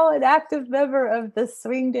now an active member of the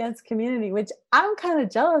swing dance community, which I'm kind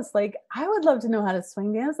of jealous. Like, I would love to know how to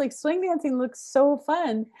swing dance. Like, swing dancing looks so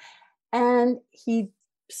fun. And he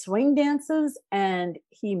swing dances, and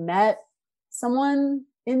he met someone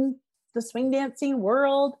in the swing dancing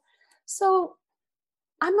world. So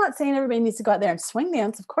I'm not saying everybody needs to go out there and swing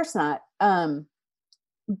dance. Of course not.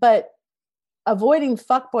 But avoiding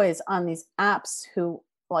fuckboys on these apps who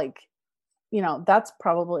that's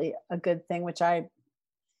probably a good thing, which I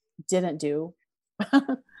didn't do.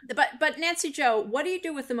 But Nancy Jo, what do you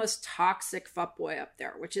do with the most toxic fuckboy up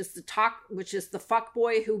there, which is the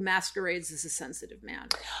fuckboy who masquerades as a sensitive man?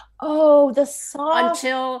 Oh, the soft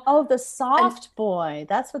boy.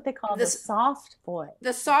 That's what they call the soft boy.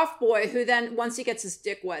 The soft boy who then, once he gets his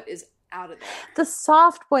dick wet, is out of there. The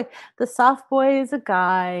soft boy is a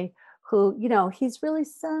guy who, he's really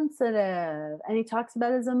sensitive, and he talks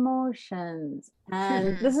about his emotions.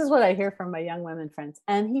 And this is what I hear from my young women friends.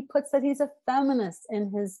 And he puts that he's a feminist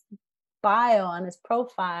in his bio, on his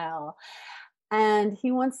profile. And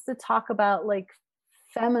he wants to talk about like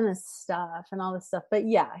feminist stuff and all this stuff. But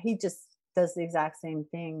yeah, he just does the exact same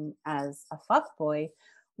thing as a fuckboy,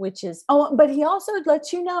 which is, but he also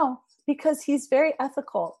lets you know, because he's very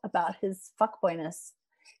ethical about his fuckboyness.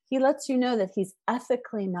 he lets you know that he's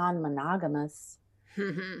ethically non-monogamous.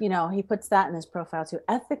 You know, he puts that in his profile too,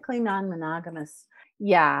 ethically non-monogamous.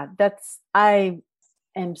 Yeah, I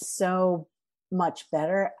am so much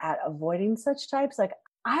better at avoiding such types. Like,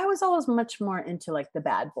 I was always much more into like the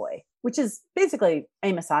bad boy, which is basically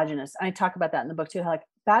a misogynist. And I talk about that in the book too, how like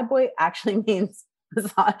bad boy actually means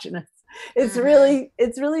misogynist. It's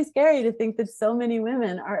really scary to think that so many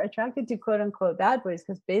women are attracted to quote unquote bad boys,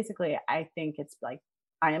 because basically I think it's like,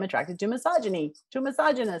 I am attracted to misogyny, to a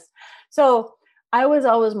misogynist. So I was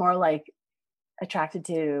always more like attracted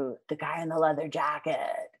to the guy in the leather jacket,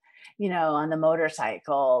 you know, on the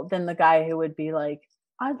motorcycle, than the guy who would be like,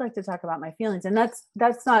 I'd like to talk about my feelings. And that's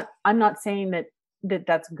not, I'm not saying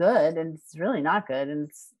that's good, and it's really not good. And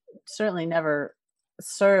it's certainly never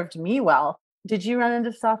served me well. Did you run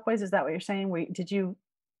into soft boys? Is that what you're saying?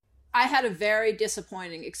 I had a very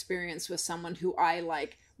disappointing experience with someone who I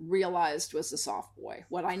like realized was a soft boy.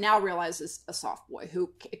 What I now realize is a soft boy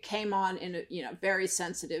who came on in a, you know, very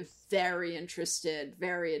sensitive, very interested,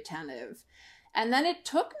 very attentive. And then it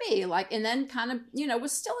took me like, and then kind of, you know,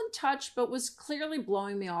 was still in touch, but was clearly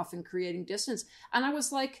blowing me off and creating distance. And I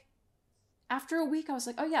was like, after a week, I was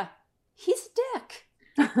like, oh yeah, he's a dick.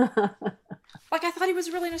 Like, I thought he was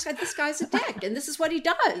a really nice guy. This guy's a dick, and this is what he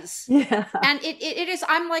does. Yeah. And it is,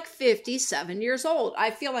 I'm like 57 years old. I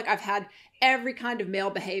feel like I've had every kind of male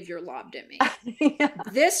behavior lobbed at me. Yeah.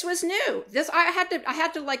 This was new. I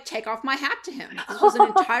had to like take off my hat to him. This was an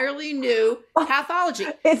entirely new pathology.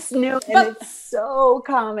 It's new, and it's so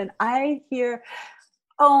common. I hear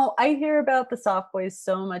about the soft boys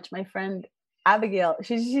so much. My friend Abigail,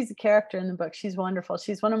 she's a character in the book. She's wonderful.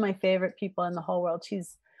 She's one of my favorite people in the whole world.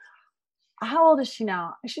 How old is she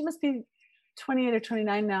now? She must be 28 or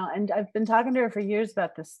 29 now. And I've been talking to her for years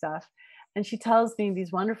about this stuff. And she tells me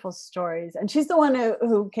these wonderful stories. And she's the one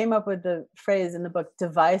who came up with the phrase in the book,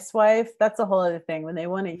 device wife. That's a whole other thing, when they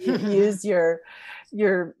want to use your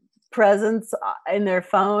presence in their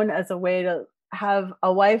phone as a way to have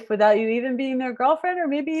a wife without you even being their girlfriend, or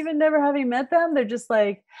maybe even never having met them. They're just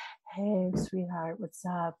like, hey, sweetheart, what's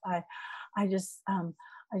up? I just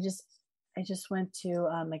went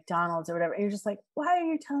to McDonald's or whatever. And you're just like, why are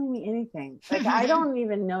you telling me anything? Like, I don't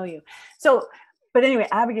even know you. So, but anyway,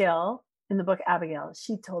 Abigail, in the book Abigail,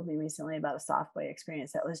 she told me recently about a soft boy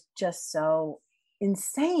experience that was just so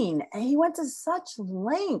insane. And he went to such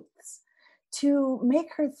lengths to make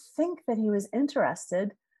her think that he was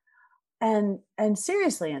interested and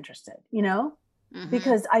seriously interested, you know,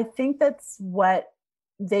 because I think that's what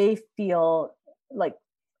they feel like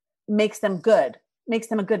makes them good, makes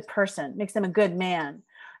them a good person, makes them a good man,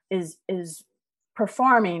 is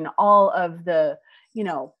performing all of the, you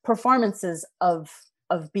know, performances of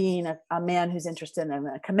being a man who's interested in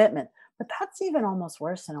a commitment. But that's even almost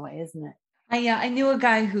worse in a way, isn't it? I knew a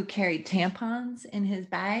guy who carried tampons in his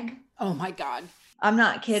bag. Oh my God. I'm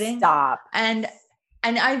not kidding. Stop. And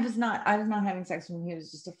I was not having sex with him. He was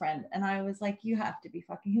just a friend. And I was like, you have to be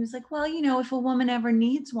fucking. He was like, well, you know, if a woman ever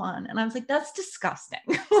needs one. And I was like, that's disgusting.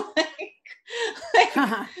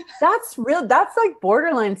 That's real. That's like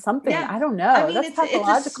borderline something. Yeah. I don't know. I mean, that's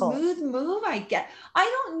pathological. It's a smooth move. I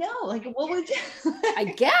don't know. Like, what would you? I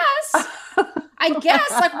guess.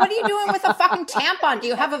 Like, what are you doing with a fucking tampon? Do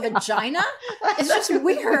you have a vagina? It's just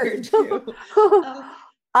weird.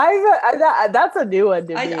 That's a new one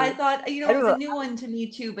to me. I thought, you know, it's a new one to me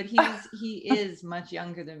too, but he is much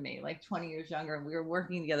younger than me, like 20 years younger. And we were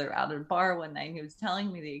working together out at a bar one night, and he was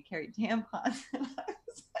telling me that he carried tampons. And I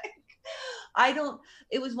was like,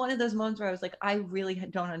 it was one of those moments where I was like, I really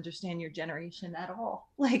don't understand your generation at all.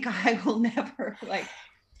 Like, I will never, like.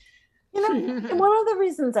 You know, one of the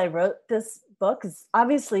reasons I wrote this book is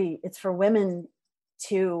obviously it's for women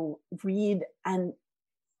to read and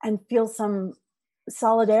feel some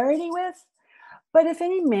solidarity with. But if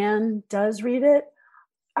any man does read it,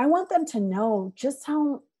 I want them to know just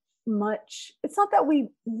how much, it's not that we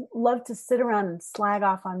love to sit around and slag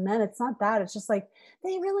off on men. It's not that. It's just like,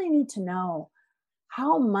 they really need to know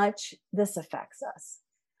how much this affects us.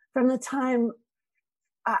 From the time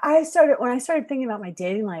when I started thinking about my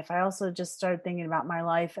dating life, I also just started thinking about my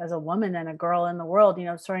life as a woman and a girl in the world, you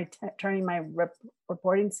know, turning my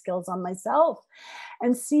reporting skills on myself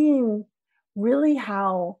and seeing really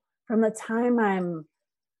how from the time I'm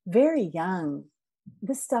very young,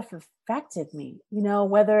 this stuff affected me, you know,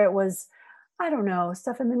 whether it was, I don't know,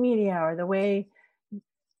 stuff in the media or the way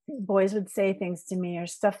boys would say things to me or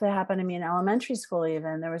stuff that happened to me in elementary school.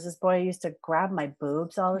 Even there was this boy who used to grab my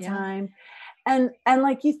boobs all the time. And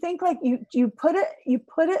like, you think like you put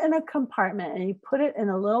it in a compartment and you put it in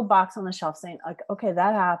a little box on the shelf saying like, okay,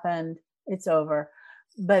 that happened, it's over,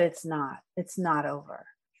 but it's not over.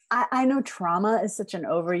 I know trauma is such an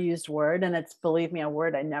overused word, and it's, believe me, a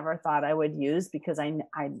word I never thought I would use because I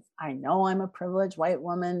know I'm a privileged white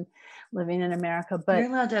woman living in America, but you're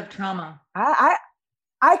allowed to have trauma.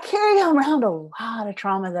 I carry around a lot of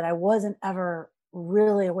trauma that I wasn't ever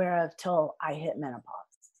really aware of till I hit menopause.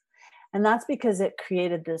 And that's because it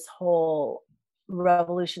created this whole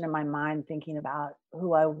revolution in my mind, thinking about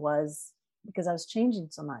who I was, because I was changing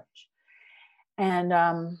so much. And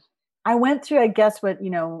I went through, I guess, what,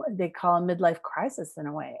 they call a midlife crisis in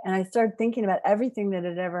a way. And I started thinking about everything that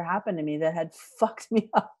had ever happened to me that had fucked me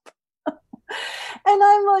up. And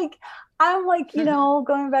I'm like,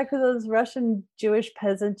 going back to those Russian Jewish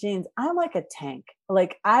peasant genes, I'm like a tank.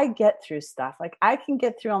 Like, I get through stuff. Like, I can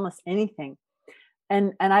get through almost anything.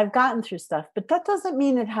 And I've gotten through stuff, but that doesn't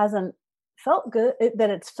mean it hasn't felt good, that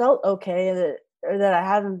it's felt okay, or that I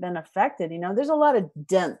haven't been affected. There's a lot of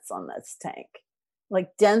dents on this tank,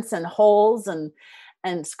 like dents and holes and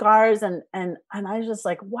scars. And I was just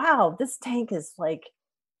like, wow, this tank is like,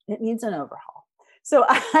 it needs an overhaul. So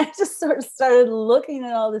I just sort of started looking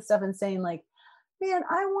at all this stuff and saying, like, man,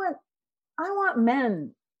 I want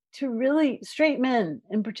men to really, straight men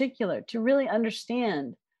in particular, to really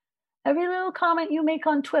understand every little comment you make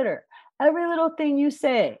on Twitter, every little thing you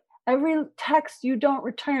say, every text you don't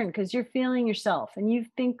return because you're feeling yourself and you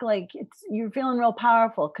think like you're feeling real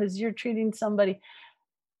powerful because you're treating somebody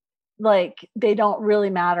like they don't really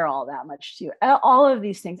matter all that much to you. All of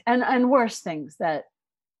these things and worse things that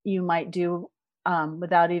you might do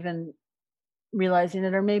without even realizing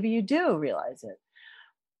it, or maybe you do realize it,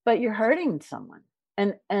 but you're hurting someone.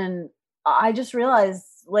 And I just realized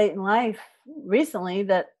late in life recently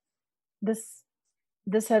that this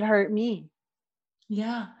had hurt me.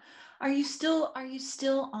 Yeah. Are you still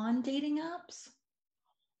on dating apps?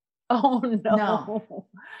 Oh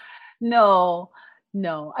no.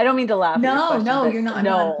 No. I don't mean to laugh. No, you're not.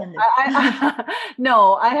 No,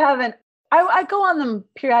 no, I haven't. I go on them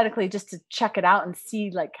periodically just to check it out and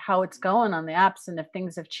see like how it's going on the apps and if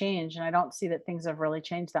things have changed. And I don't see that things have really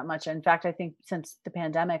changed that much. In fact, I think since the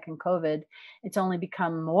pandemic and COVID, it's only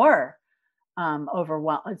become more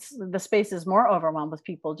overwhelmed. The space is more overwhelmed with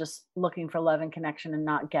people just looking for love and connection and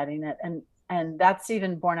not getting it. And that's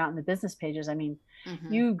even borne out in the business pages. I mean,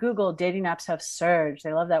 you Google dating apps have surged.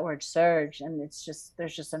 They love that word surge. And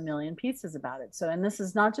there's just a million pieces about it. So, and this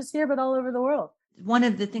is not just here, but all over the world. One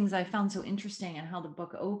of the things I found so interesting in how the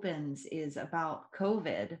book opens is about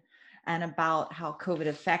COVID and about how COVID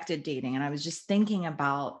affected dating. And I was just thinking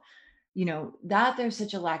about, that there's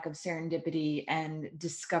such a lack of serendipity and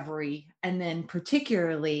discovery. And then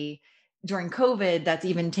particularly during COVID, that's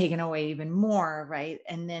even taken away even more, right?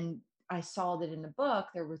 And then I saw that in the book,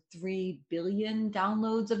 there were 3 billion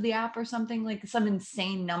downloads of the app or something, like some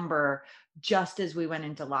insane number just as we went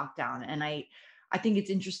into lockdown. And I think it's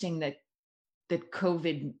interesting that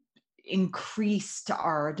COVID increased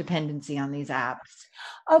our dependency on these apps.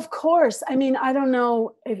 Of course. I mean, I don't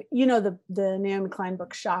know if the Naomi Klein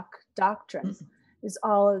book, Shock Doctrine, is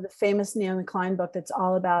all of the famous Naomi Klein book that's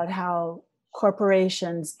all about how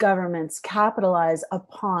corporations, governments capitalize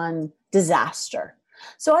upon disaster.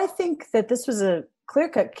 So I think that this was a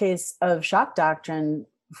clear-cut case of shock doctrine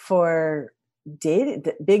for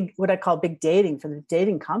dating, what I call big dating, for the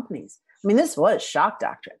dating companies. I mean, this was shock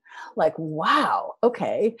doctrine. Like, wow,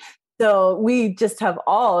 okay. So we just have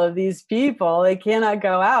all of these people. They cannot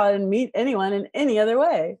go out and meet anyone in any other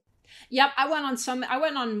way. Yep. I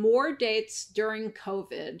went on more dates during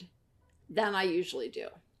COVID than I usually do.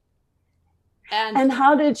 And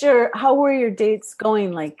how were your dates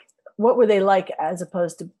going? Like, what were they like as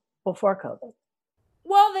opposed to before COVID?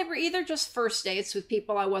 Well, they were either just first dates with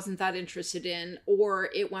people I wasn't that interested in, or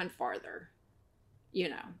it went farther.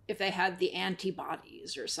 If they had the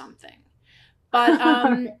antibodies or something. But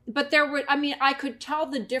but I could tell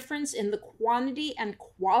the difference in the quantity and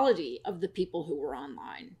quality of the people who were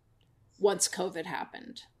online once COVID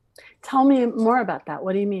happened. Tell me more about that.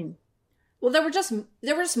 What do you mean? Well, there were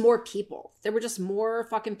just more people. There were just more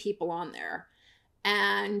fucking people on there.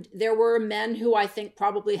 And there were men who I think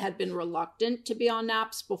probably had been reluctant to be on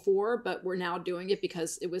apps before, but were now doing it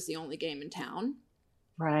because it was the only game in town.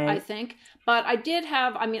 Right. I think. But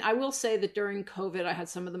I will say that during COVID, I had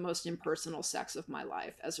some of the most impersonal sex of my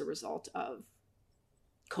life as a result of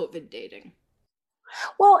COVID dating.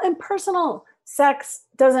 Well, impersonal sex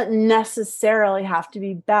doesn't necessarily have to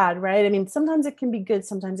be bad, right? I mean, sometimes it can be good,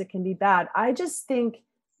 sometimes it can be bad. I just think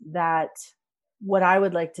that what I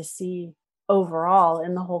would like to see overall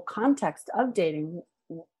in the whole context of dating,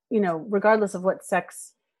 regardless of what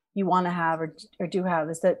sex you want to have or do have,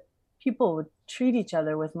 is that people would treat each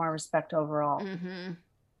other with more respect overall. Mm-hmm.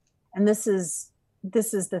 And this is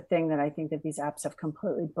this is the thing that I think that these apps have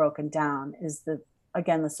completely broken down, is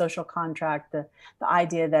again, the social contract, the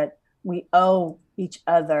idea that we owe each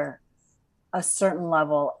other a certain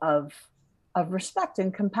level of respect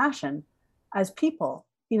and compassion as people,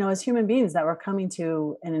 as human beings that we're coming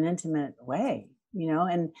to in an intimate way,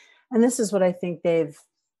 and this is what I think they've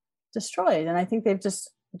destroyed. And I think they've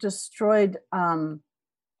just destroyed the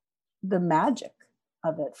magic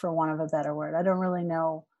of it, for want of a better word. I don't really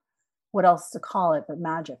know what else to call it but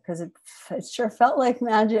magic, because it sure felt like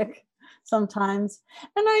magic sometimes.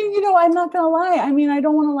 And I'm not going to lie. I mean, I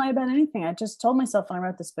don't want to lie about anything. I just told myself when I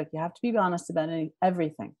wrote this book, you have to be honest about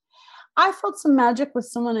everything. I felt some magic with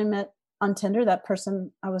someone I met on Tinder, that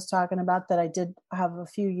person I was talking about that I did have a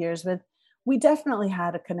few years with. We definitely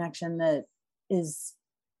had a connection that is,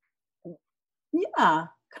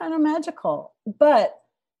 kind of magical. But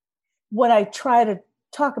what I try to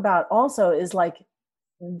talk about also is like,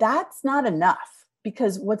 that's not enough,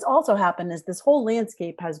 because what's also happened is this whole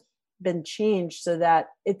landscape has been changed so that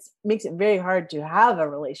it makes it very hard to have a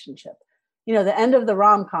relationship. The end of the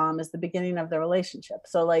rom-com is the beginning of the relationship.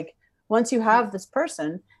 So like, once you have this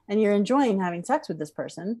person and you're enjoying having sex with this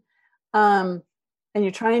person, and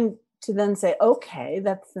you're trying to then say, okay,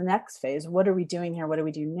 that's the next phase. What are we doing here? What do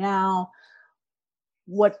we do now?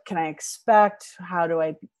 What can I expect?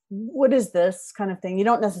 What is this kind of thing? You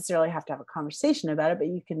don't necessarily have to have a conversation about it, but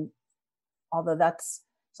you can, although that's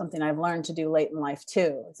something I've learned to do late in life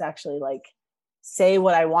too. It's actually like, say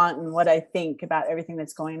what I want and what I think about everything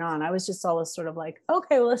that's going on. I was just always sort of like,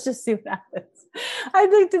 okay, well, let's just see what happens. I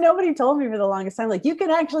think nobody told me for the longest time, like, you can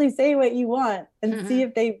actually say what you want and see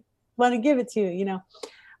if they want to give it to you,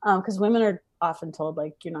 because women are often told,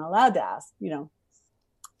 like, you're not allowed to ask,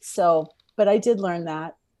 So, but I did learn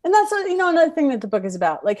that. And that's, another thing that the book is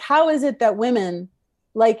about. Like, how is it that women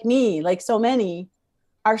like me, like so many,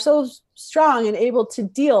 are so strong and able to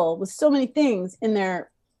deal with so many things in their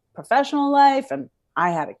professional life? And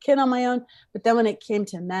I had a kid on my own. But then when it came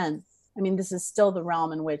to men, I mean, this is still the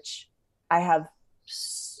realm in which I have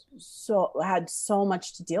had so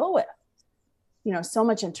much to deal with, so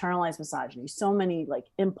much internalized misogyny, so many like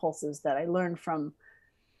impulses that I learned from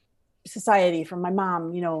society, from my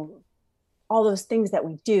mom, all those things that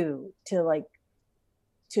we do to like,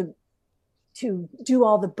 to do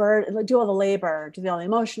all the do all the labor, do all the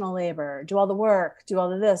emotional labor, do all the work, do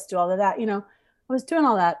all of this, do all of that. I was doing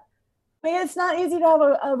all that. But it's not easy to have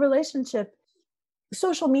a relationship.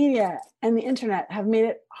 Social media and the internet have made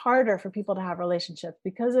it harder for people to have relationships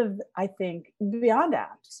because of, I think, beyond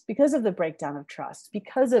apps, because of the breakdown of trust,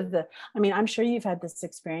 because of I'm sure you've had this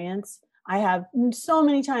experience. I have so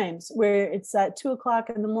many times where it's at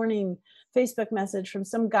 2:00 in the morning Facebook message from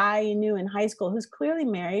some guy you knew in high school who's clearly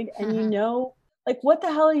married, and like, what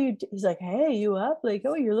the hell are you? He's like, hey, you up? Like,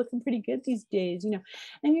 oh, you're looking pretty good these days, and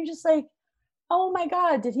you're just like, oh my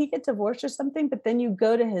God, did he get divorced or something? But then you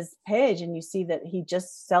go to his page and you see that he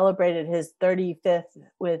just celebrated his 35th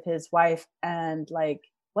with his wife, and like,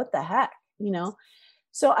 what the heck,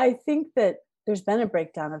 So I think that there's been a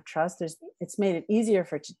breakdown of trust. It's made it easier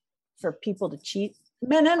for people to cheat,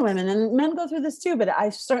 men and women, and men go through this too. But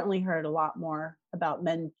I've certainly heard a lot more about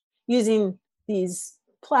men using these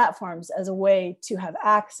platforms as a way to have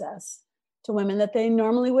access to women that they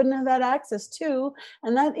normally wouldn't have had access to.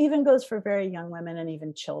 And that even goes for very young women and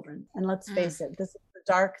even children. And let's face it, this is the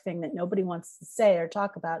dark thing that nobody wants to say or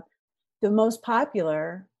talk about. The most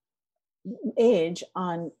popular age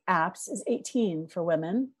on apps is 18 for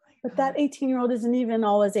women, but that 18-year-old isn't even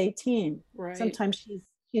always 18. Right. Sometimes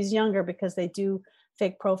she's younger because they do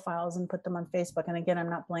fake profiles and put them on Facebook. And again, I'm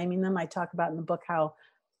not blaming them. I talk about in the book how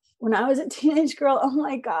when I was a teenage girl, oh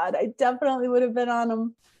my God, I definitely would have been on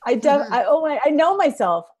them. I know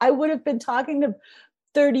myself. I would have been talking to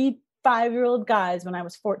 35-year-old guys when I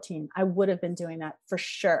was 14. I would have been doing that for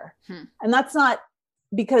sure. And that's not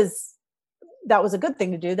because that was a good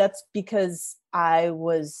thing to do. That's because I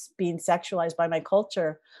was being sexualized by my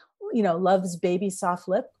culture. Love's baby soft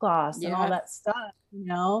lip gloss and all that stuff,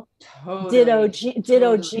 Totally. ditto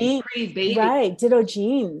jeans, right? Ditto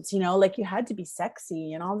jeans, like you had to be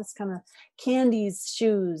sexy and all this kind of candies,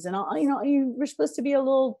 shoes, and all, you were supposed to be a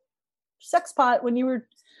little sex pot when you were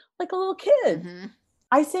like a little kid.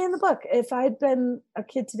 I say in the book, if I'd been a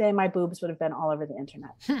kid today, my boobs would have been all over the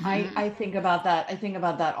internet. I think about that. I think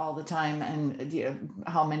about that all the time, and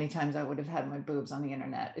how many times I would have had my boobs on the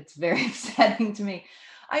internet. It's very upsetting to me.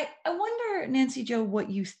 I wonder, Nancy Jo, what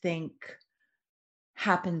you think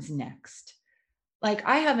happens next. Like,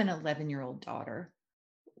 I have an 11-year-old daughter.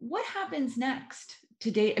 What happens next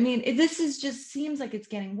today? This is just seems like it's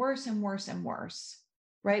getting worse and worse and worse,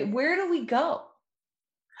 right? Where do we go?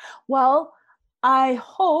 Well, I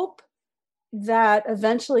hope that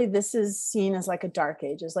eventually this is seen as like a dark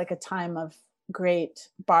age, as like a time of great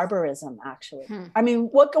barbarism, actually. I mean,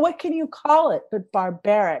 what can you call it but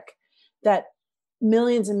barbaric, that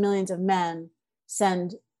millions and millions of men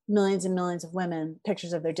send millions and millions of women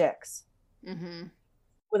pictures of their dicks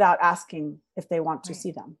without asking if they want to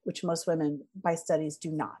see them, which most women by studies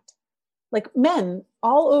do not. Like, men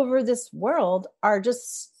all over this world are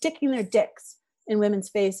just sticking their dicks in women's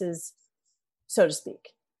faces, so to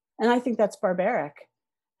speak. And I think that's barbaric.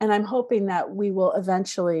 And I'm hoping that we will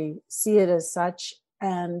eventually see it as such,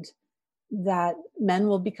 and that men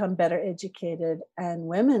will become better educated, and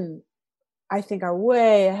women, I think, are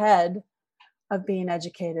way ahead of being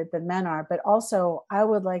educated than men are. But also, I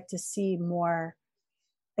would like to see more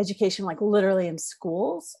education, like literally in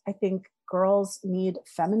schools. I think girls need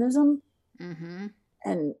feminism,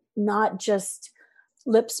 and not just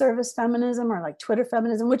lip service feminism or like Twitter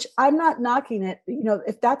feminism, which I'm not knocking it. You know,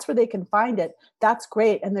 if that's where they can find it, that's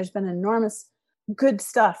great. And there's been enormous good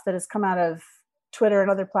stuff that has come out of Twitter and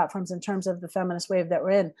other platforms in terms of the feminist wave that we're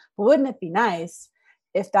in. But wouldn't it be nice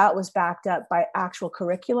if that was backed up by actual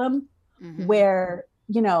curriculum where,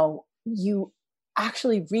 you know, you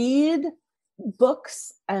actually read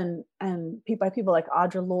books and by people like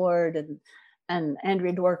Audre Lorde and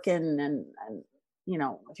Andrea Dworkin and you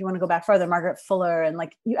know, if you want to go back further, Margaret Fuller, and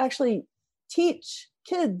like you actually teach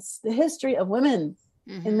kids the history of women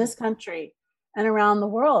in this country and around the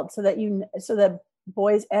world, so that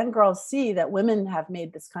boys and girls see that women have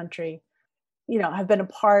made this country, you know, have been a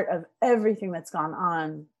part of everything that's gone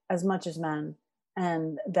on as much as men,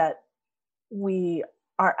 and that we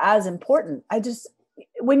are as important.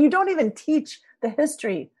 When you don't even teach the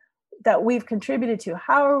history that we've contributed to,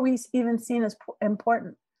 how are we even seen as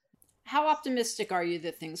important? How optimistic are you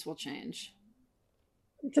that things will change?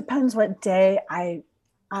 It depends what day I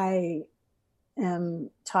am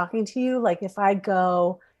talking to you. Like if I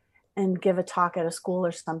go and give a talk at a school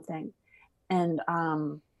or something, and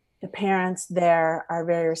the parents there are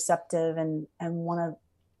very receptive and want to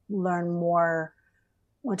learn more,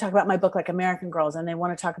 want to talk about my book, like American Girls, and they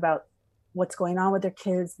want to talk about what's going on with their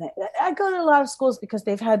kids. I go to a lot of schools because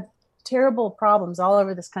they've had terrible problems all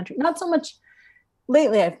over this country. Not so much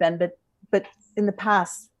lately I've been, but in the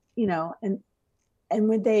past, you know, and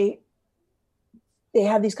when they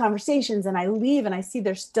have these conversations, and I leave and I see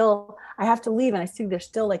I have to leave and I see they're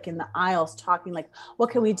still like in the aisles talking like,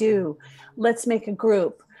 what can we do? Let's make a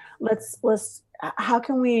group. How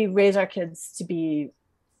can we raise our kids to be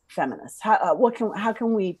feminists? How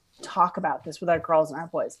can we talk about this with our girls and our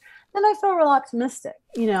boys? Then I feel real optimistic,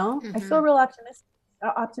 you know, I feel real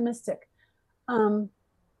optimistic.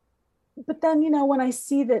 But then, you know, when I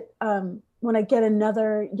see that, when I get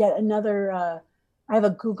yet another, I have a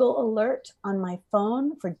Google alert on my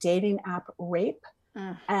phone for dating app rape.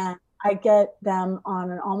 And I get them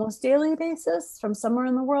on an almost daily basis from somewhere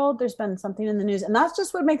in the world. There's been something in the news, and that's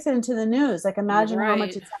just what makes it into the news. Like imagine how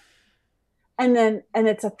much it's, and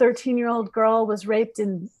it's a 13-year-old girl was raped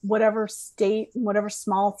in whatever state, whatever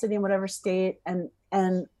small city in whatever state.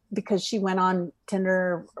 And because she went on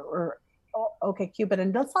Tinder or OkCupid,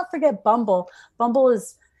 and let's not forget Bumble. Bumble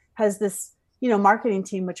has this, you know, marketing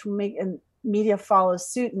team, which will make, and media follows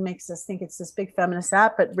suit and makes us think it's this big feminist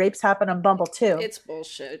app, but rapes happen on Bumble too. It's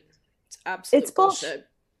bullshit. It's absolute bullshit.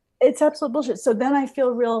 It's absolute bullshit. So then I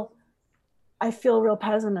feel real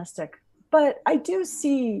pessimistic, but I do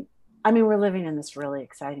see, I mean, we're living in this really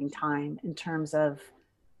exciting time in terms of,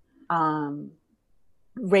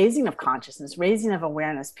 raising of consciousness, raising of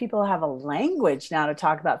awareness. People have a language now to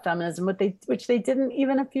talk about feminism, which they didn't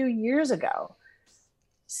even a few years ago.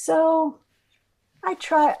 So I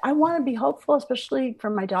want to be hopeful, especially for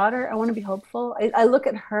my daughter. I want to be hopeful. I look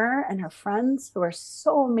at her and her friends who are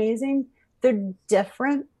so amazing. They're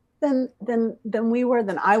different than we were,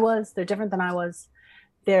 than I was. They're different than I was.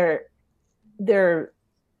 They're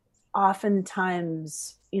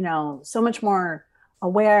oftentimes, you know, so much more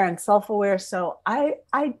aware and self-aware. So I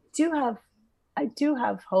do have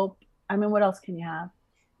hope. I mean, what else can you have?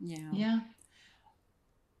 Yeah.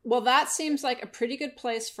 Well, that seems like a pretty good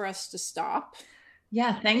place for us to stop.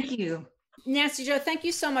 Yeah. Thank you. Nancy Jo, thank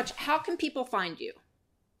you so much. How can people find you?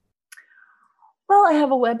 Well, I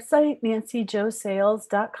have a website,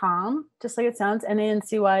 nancyjosales.com, just like it sounds,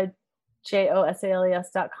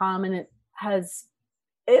 nancyjosales.com. And it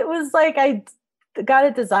was like, I got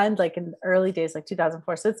it designed like in the early days, like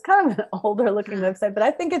 2004. So it's kind of an older looking website, but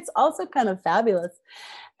I think it's also kind of fabulous.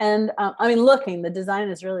 And I mean, the design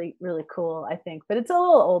is really, really cool, I think, but it's a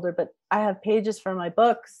little older, but I have pages for my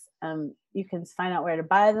books. You can find out where to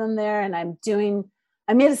buy them there. And I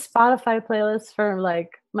made a Spotify playlist for like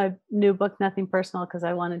my new book, Nothing Personal, because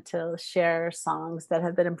I wanted to share songs that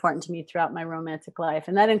have been important to me throughout my romantic life.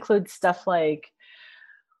 And that includes stuff like,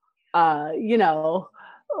 Love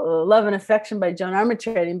and Affection by Joan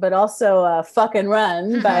Armatrading, but also Fuck and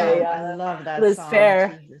Run by I love that Liz song.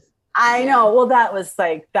 Phair. Jesus. I know. Well, that was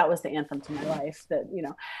the anthem to my life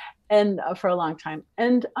and for a long time.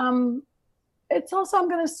 And it's also,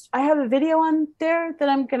 I have a video on there that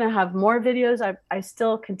I'm going to have more videos. I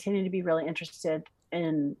still continue to be really interested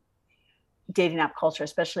in dating app culture,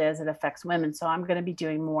 especially as it affects women. So I'm going to be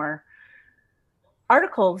doing more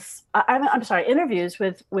articles, interviews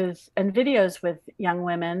with and videos with young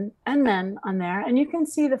women and men on there. And you can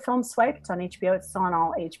see the film Swipe. It's on HBO. It's still on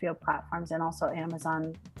all HBO platforms and also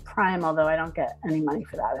Amazon Prime, although I don't get any money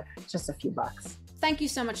for that. It's just a few bucks. Thank you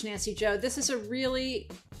so much, Nancy Jo. This is a really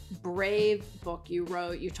brave book you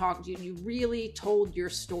wrote. You really told your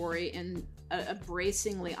story in a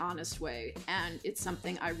bracingly honest way. And it's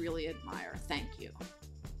something I really admire. Thank you.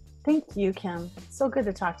 Thank you, Kim. So good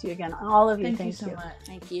to talk to you again. All of you, Thank you so much.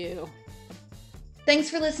 Thank you. Thanks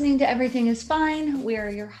for listening to Everything is Fine. We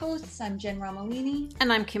are your hosts. I'm Jen Romolini.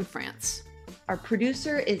 And I'm Kim France. Our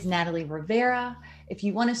producer is Natalie Rivera. If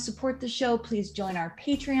you want to support the show, please join our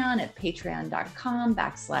Patreon at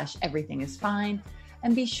patreon.com/everythingisfine.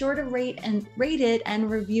 And be sure to rate it and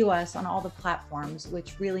review us on all the platforms,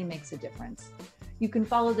 which really makes a difference. You can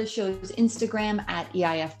follow the show's Instagram at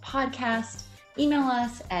EIF Podcast. Email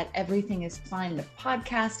us at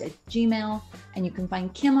everythingisfinepodcast@gmail.com, and you can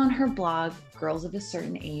find Kim on her blog,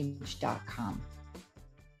 girlsofacertainage.com.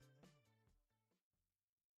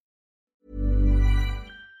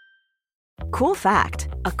 Cool fact,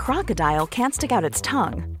 a crocodile can't stick out its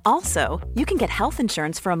tongue. Also, you can get health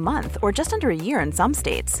insurance for a month or just under a year in some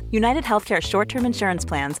states. United Healthcare short-term insurance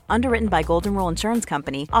plans, underwritten by Golden Rule Insurance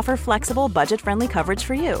Company, offer flexible, budget-friendly coverage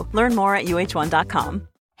for you. Learn more at uh1.com.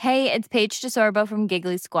 Hey, it's Paige DeSorbo from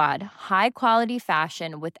Giggly Squad. High quality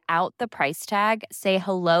fashion without the price tag. Say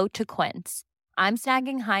hello to Quince. I'm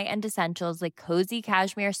snagging high-end essentials like cozy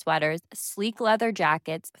cashmere sweaters, sleek leather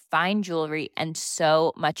jackets, fine jewelry, and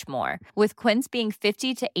so much more. With Quince being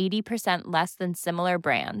 50 to 80% less than similar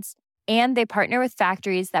brands. And they partner with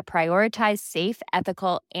factories that prioritize safe,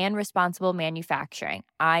 ethical, and responsible manufacturing.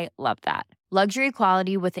 I love that. Luxury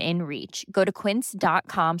quality within reach. Go to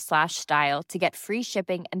quince.com/style to get free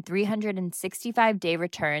shipping and 365-day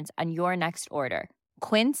returns on your next order.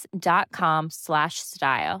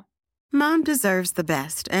 Quince.com/style. Mom deserves the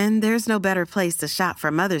best, and there's no better place to shop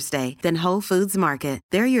for Mother's Day than Whole Foods Market.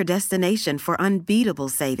 They're your destination for unbeatable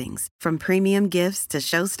savings, from premium gifts to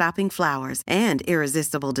show-stopping flowers and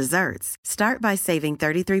irresistible desserts. Start by saving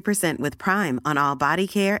 33% with Prime on all body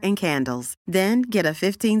care and candles. Then get a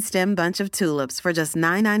 15-stem bunch of tulips for just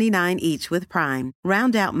 $9.99 each with Prime.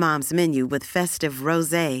 Round out Mom's menu with festive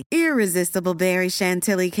rosé, irresistible berry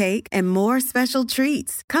chantilly cake, and more special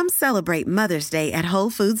treats. Come celebrate Mother's Day at Whole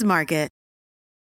Foods Market.